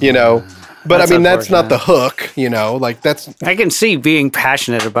 no. You know. But That's I mean, that's not unfortunate. the hook, you know, like that's. I can see being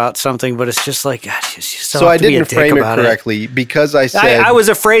passionate about something, but it's just like, gosh, you So I didn't frame it correctly because I said. I was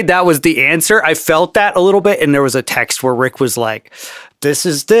afraid that was the answer. I felt that a little bit, and there was a text where Rick was like, "This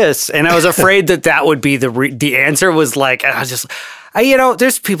is this," and I was afraid that would be the answer. Was like,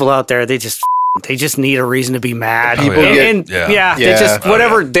 there's people out there, they just need a reason to be mad. People they just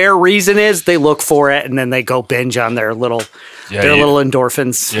whatever yeah. their reason is, they look for it, and then they go binge on their little little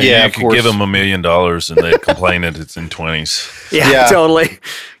endorphins. Yeah, you of could course. give them $1 million and they complain that it's in 20s. Yeah, totally.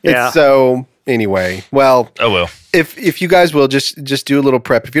 Yeah. So anyway, well, Oh well. if you guys will just do a little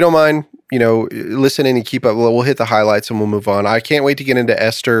prep, if you don't mind, listen in and keep up. We'll hit the highlights and we'll move on. I can't wait to get into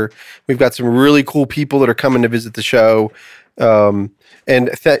Esther. We've got some really cool people that are coming to visit the show. And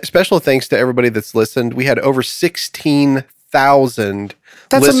special thanks to everybody that's listened. We had over 16,000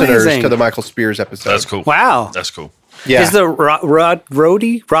 That's listeners amazing. to the Michael Spears episode. That's cool. Wow. That's cool. Yeah. Is the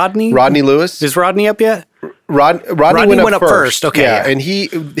Rodney? Rodney Lewis? Is Rodney up yet? Rodney went up first. Okay, Yeah, yeah. and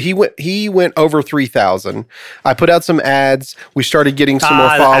he went over 3,000. I put out some ads. We started getting some more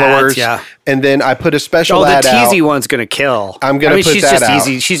the followers. ads, yeah. And then I put a special Oh, the ad out. teasy one's gonna kill. I'm gonna put she's that just out.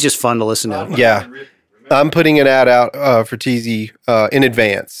 easy. She's just fun to listen to. Yeah. I'm putting an ad out for Teasy in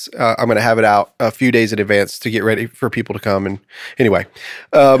advance. I'm going to have it out a few days in advance to get ready for people to come. And anyway,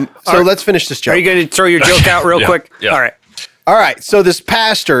 let's finish this joke. Are you going to throw your joke out real Yeah, quick? yeah. All right. All right. So this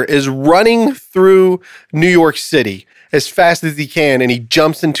pastor is running through New York City as fast as he can, and he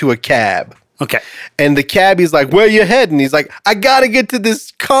jumps into a cab. Okay. And the cabbie's like, "Where you heading?" He's like, "I got to get to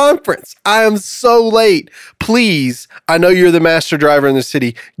this conference. I am so late. Please, I know you're the master driver in the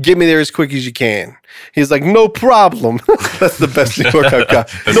city. Get me there as quick as you can." He's like, "No problem." That's the best New York I've got.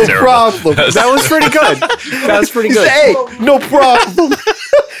 That's No terrible. problem. That was pretty good. That was pretty He good. said, "Hey, no problem."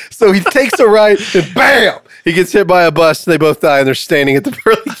 So he takes a right and bam, he gets hit by a bus. And they both die, and they're standing at the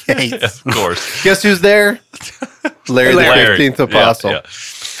pearly gates. Of course. Guess who's there? Larry the 15th apostle. Yeah.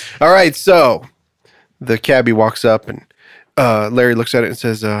 All right, so the cabbie walks up and Larry looks at it and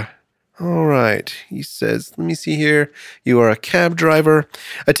says, "All right." He says, "Let me see here. You are a cab driver.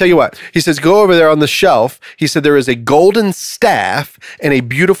 I tell you what." He says, "Go over there on the shelf." He said, "There is a golden staff and a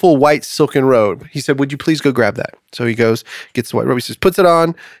beautiful white silken robe." He said, "Would you please go grab that?" So he goes, gets the white robe. He says, puts it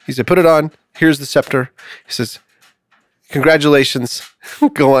on. He said, "Put it on. Here's the scepter." He says, "Congratulations.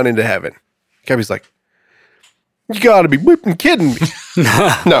 Go on into heaven." Cabbie's like, "You gotta be whipping kidding me."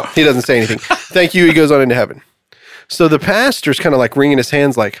 No, he doesn't say anything. "Thank you." He goes on into heaven. So the pastor's kind of like wringing his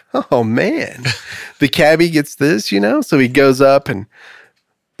hands like, "Oh man, the cabbie gets this, So he goes up and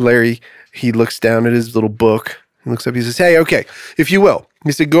Larry, he looks down at his little book. He looks up, he says, "Hey, okay, if you will."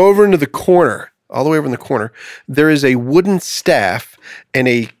 He said, "Go over into the corner, all the way over in the corner. There is a wooden staff and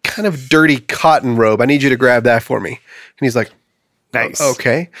a kind of dirty cotton robe. I need you to grab that for me." And he's like, Nice.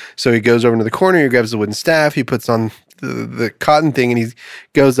 "Okay." So he goes over into the corner, he grabs the wooden staff, he puts on the cotton thing, and he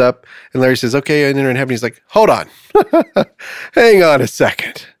goes up, and Larry says, "Okay, and enter in heaven." He's like, "Hold on. Hang on a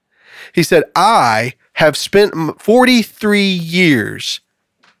second." He said, "I have spent 43 years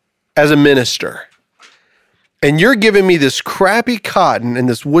as a minister, and you're giving me this crappy cotton and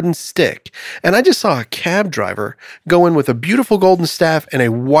this wooden stick, and I just saw a cab driver go in with a beautiful golden staff and a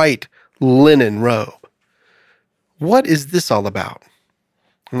white linen robe. What is this all about?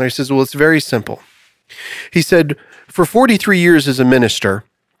 And he says, well, it's very simple. He said, for 43 years as a minister,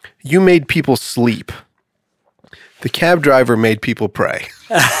 you made people sleep. The cab driver made people pray.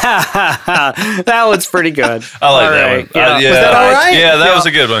 That one's pretty good. I like All that right. one. Yeah. Was that all right? Yeah, that was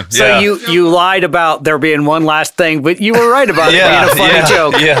a good one. So yeah. you lied about there being one last thing, but you were right about it being a funny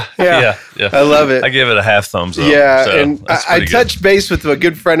joke. Yeah. I love it. I give it a half thumbs up. Yeah, so and that's I pretty good. touched base with a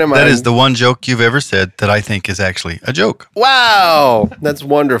good friend of mine. That is the one joke you've ever said that I think is actually a joke. Wow, that's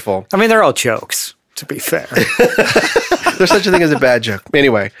wonderful. I mean, they're all jokes, to be fair. There's such a thing as a bad joke.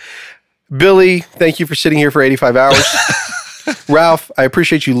 Anyway, Billy, thank you for sitting here for 85 hours. Ralph, I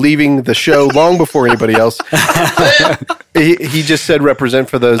appreciate you leaving the show long before anybody else. He just said represent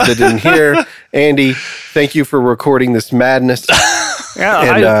for those that didn't hear. Andy, thank you for recording this madness.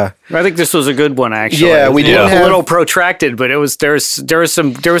 Yeah, And, I think this was a good one, actually. Yeah, we It was didn't a little protracted, but there was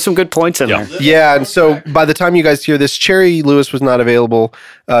some good points in there. Yeah, and so by the time you guys hear this, Cherry Lewis was not available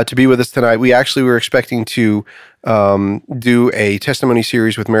to be with us tonight. We actually were expecting to do a testimony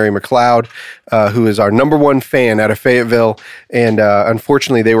series with Mary McLeod, who is our number one fan out of Fayetteville. And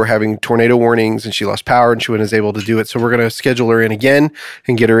unfortunately, they were having tornado warnings and she lost power and she wasn't able to do it. So we're going to schedule her in again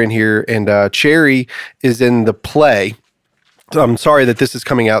and get her in here. And Cherry is in the play. I'm sorry that this is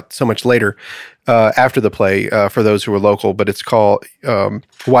coming out so much later after the play for those who are local, but it's called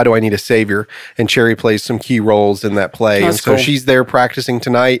Why Do I Need a Savior? And Cherry plays some key roles in that play. That's and so cool. she's there practicing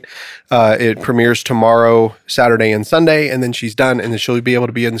tonight. It premieres tomorrow, Saturday and Sunday, and then she's done, and then she'll be able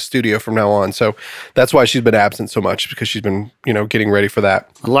to be in the studio from now on. So that's why she's been absent so much, because she's been, getting ready for that.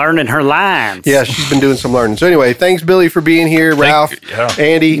 Learning her lines. Yeah, she's been doing some learning. So anyway, thanks, Billy, for being here. Ralph,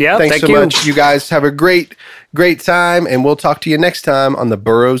 Andy, Yeah, thanks thank so you. much. You guys have a great time, and we'll talk to you next time on the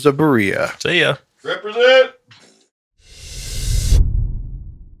Burrows of Berea. See ya. Represent.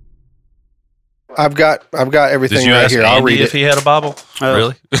 I've got everything Did you right ask here. I'll Andy read if it. he had a Bible? Oh.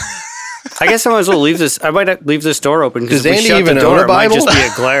 Really? I guess I might as well leave this. I might leave this door open because Does if we Andy shut even the door, own a it might Bible? just be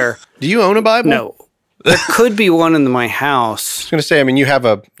a glare. Do you own a Bible? No, there could be one in my house. I was going to say, I mean, you have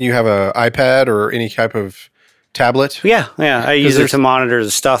a iPad or any type of tablet. Yeah. I use it there's- to monitor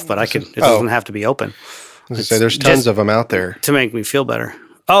the stuff, but it doesn't have to be open I was going to say, there's tons just- of them out there. to make me feel better.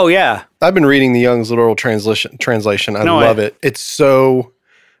 Oh yeah, I've been reading the Young's Literal Translation. I No, love it. It's so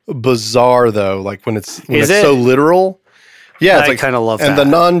bizarre, though. Like when it's Is it? so literal. Yeah, it's I like kinda love and that. the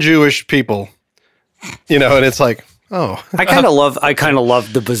non-Jewish people, and it's like, oh, I kind of love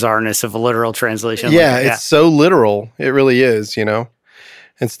the bizarreness of a literal translation. yeah, like, it's so literal. It really is.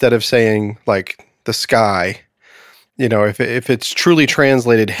 Instead of saying like the sky, if it's truly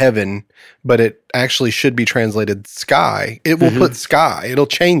translated heaven, but it actually should be translated sky, it will put sky. It'll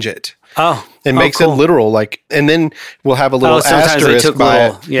change it. Oh, It makes cool. it literal, and then we'll have a little sometimes they asterisk took by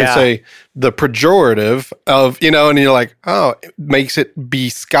little- it yeah. and say the pejorative of, and you're like, oh, it makes it be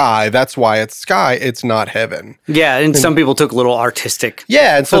sky. That's why it's sky. It's not heaven. Yeah, and some people took little artistic.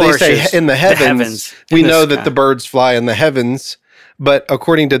 Yeah, and so they flourishes. say in the heavens. We in the know sky. that the birds fly in the heavens, but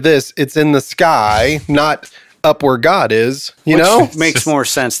according to this, it's in the sky, not up where God is. Which makes more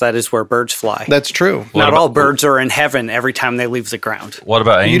sense. That is where birds fly. That's true. Not all birds are in heaven every time they leave the ground. What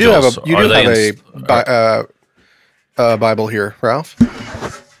about You angels? do Are have they a Bible here, Ralph.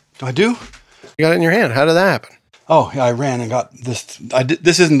 I do? You got it in your hand. How did that happen? Oh, yeah, I ran and got this.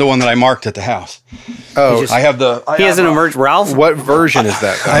 This isn't the one that I marked at the house. Oh, I have the. He hasn't emerged. Ralph? what version is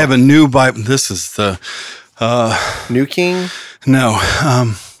that? I have a new Bible. This is the New King?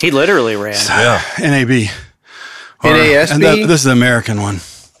 He literally ran. Yeah. NAB. NASB? And this is the American one.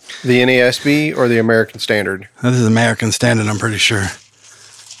 The NASB or the American Standard? This is American Standard, I'm pretty sure.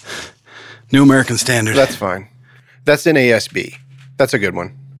 New American Standard. That's fine. That's NASB. That's a good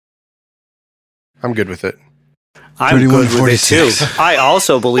one. I'm good with it. I'm good with it too. 3146. I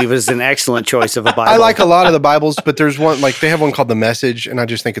also believe it's an excellent choice of a Bible. I like a lot of the Bibles, but there's one, like they have one called The Message, and I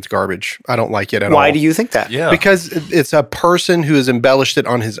just think it's garbage. I don't like it at all. Why do you think that? Yeah. Because it's a person who has embellished it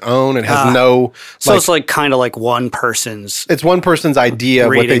on his own and has no, So like, it's like kind of like one person's. it's one person's idea of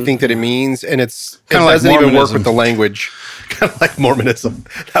what they Reading. think that it means, and it Kinda like doesn't even work Mormonism. with the language. Kind of like Mormonism.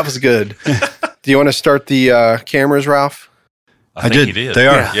 That was good. Do you want to start the cameras, Ralph? I think he did. They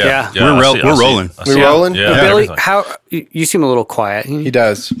are. Yeah. We're rolling. We rolling? Yeah, Billy, everything. how you seem a little quiet. He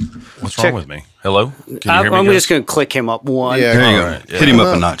does. What's check- wrong with me? Hello? Can you hear me? I'm guys? just going to click him up one. Yeah. There you go. All right, yeah. Hit him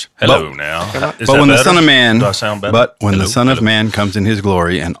up a notch. Hello now. Is But that when the better? Son of Man, Do I sound better? but when the Hello? Son of Hello? Man comes in his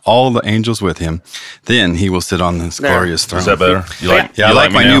glory and all the angels with him, then he will sit on this There. glorious throne. Is that better? You like? Yeah, you I like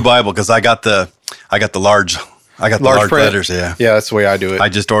me my now? new Bible because I got the large Print. letters. Yeah. Yeah, that's the way I do it. I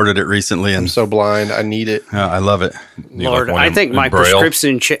just ordered it recently, I'm and so blind. I need it. I love it. You Lord, like one I in- think in my Braille?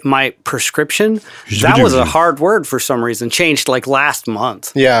 prescription, that was a hard word for some reason, changed like last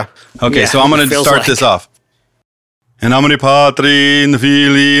month. Yeah. Okay, Yeah, so I'm going it to feels start like- this off. In nomine Patri, in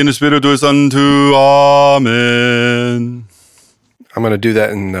Filii, in Spiritus Sancto. Amen. I'm going to do that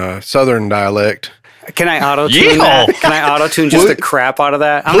in Southern dialect. Can I auto-tune Yeehaw! that? Can I auto-tune just the crap out of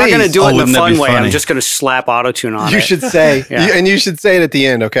that? I'm not Please. going to do Oh, it in wouldn't a that fun be way. funny? I'm just going to slap auto-tune on You it. should say, Yeah. and you should say it at the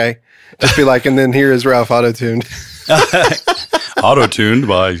end, okay? Just be like, and then here is Ralph auto-tuned. Auto-tuned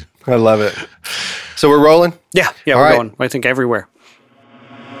by... I love it. So we're rolling? Yeah, All we're right. going. I think everywhere.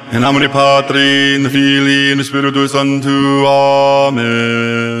 In nomine Patri, in Filii, in Spiritus Sancto.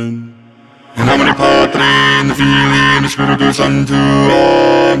 Amen. In nomine Patri, in Filii, in Spiritus Sancto.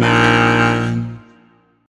 Amen.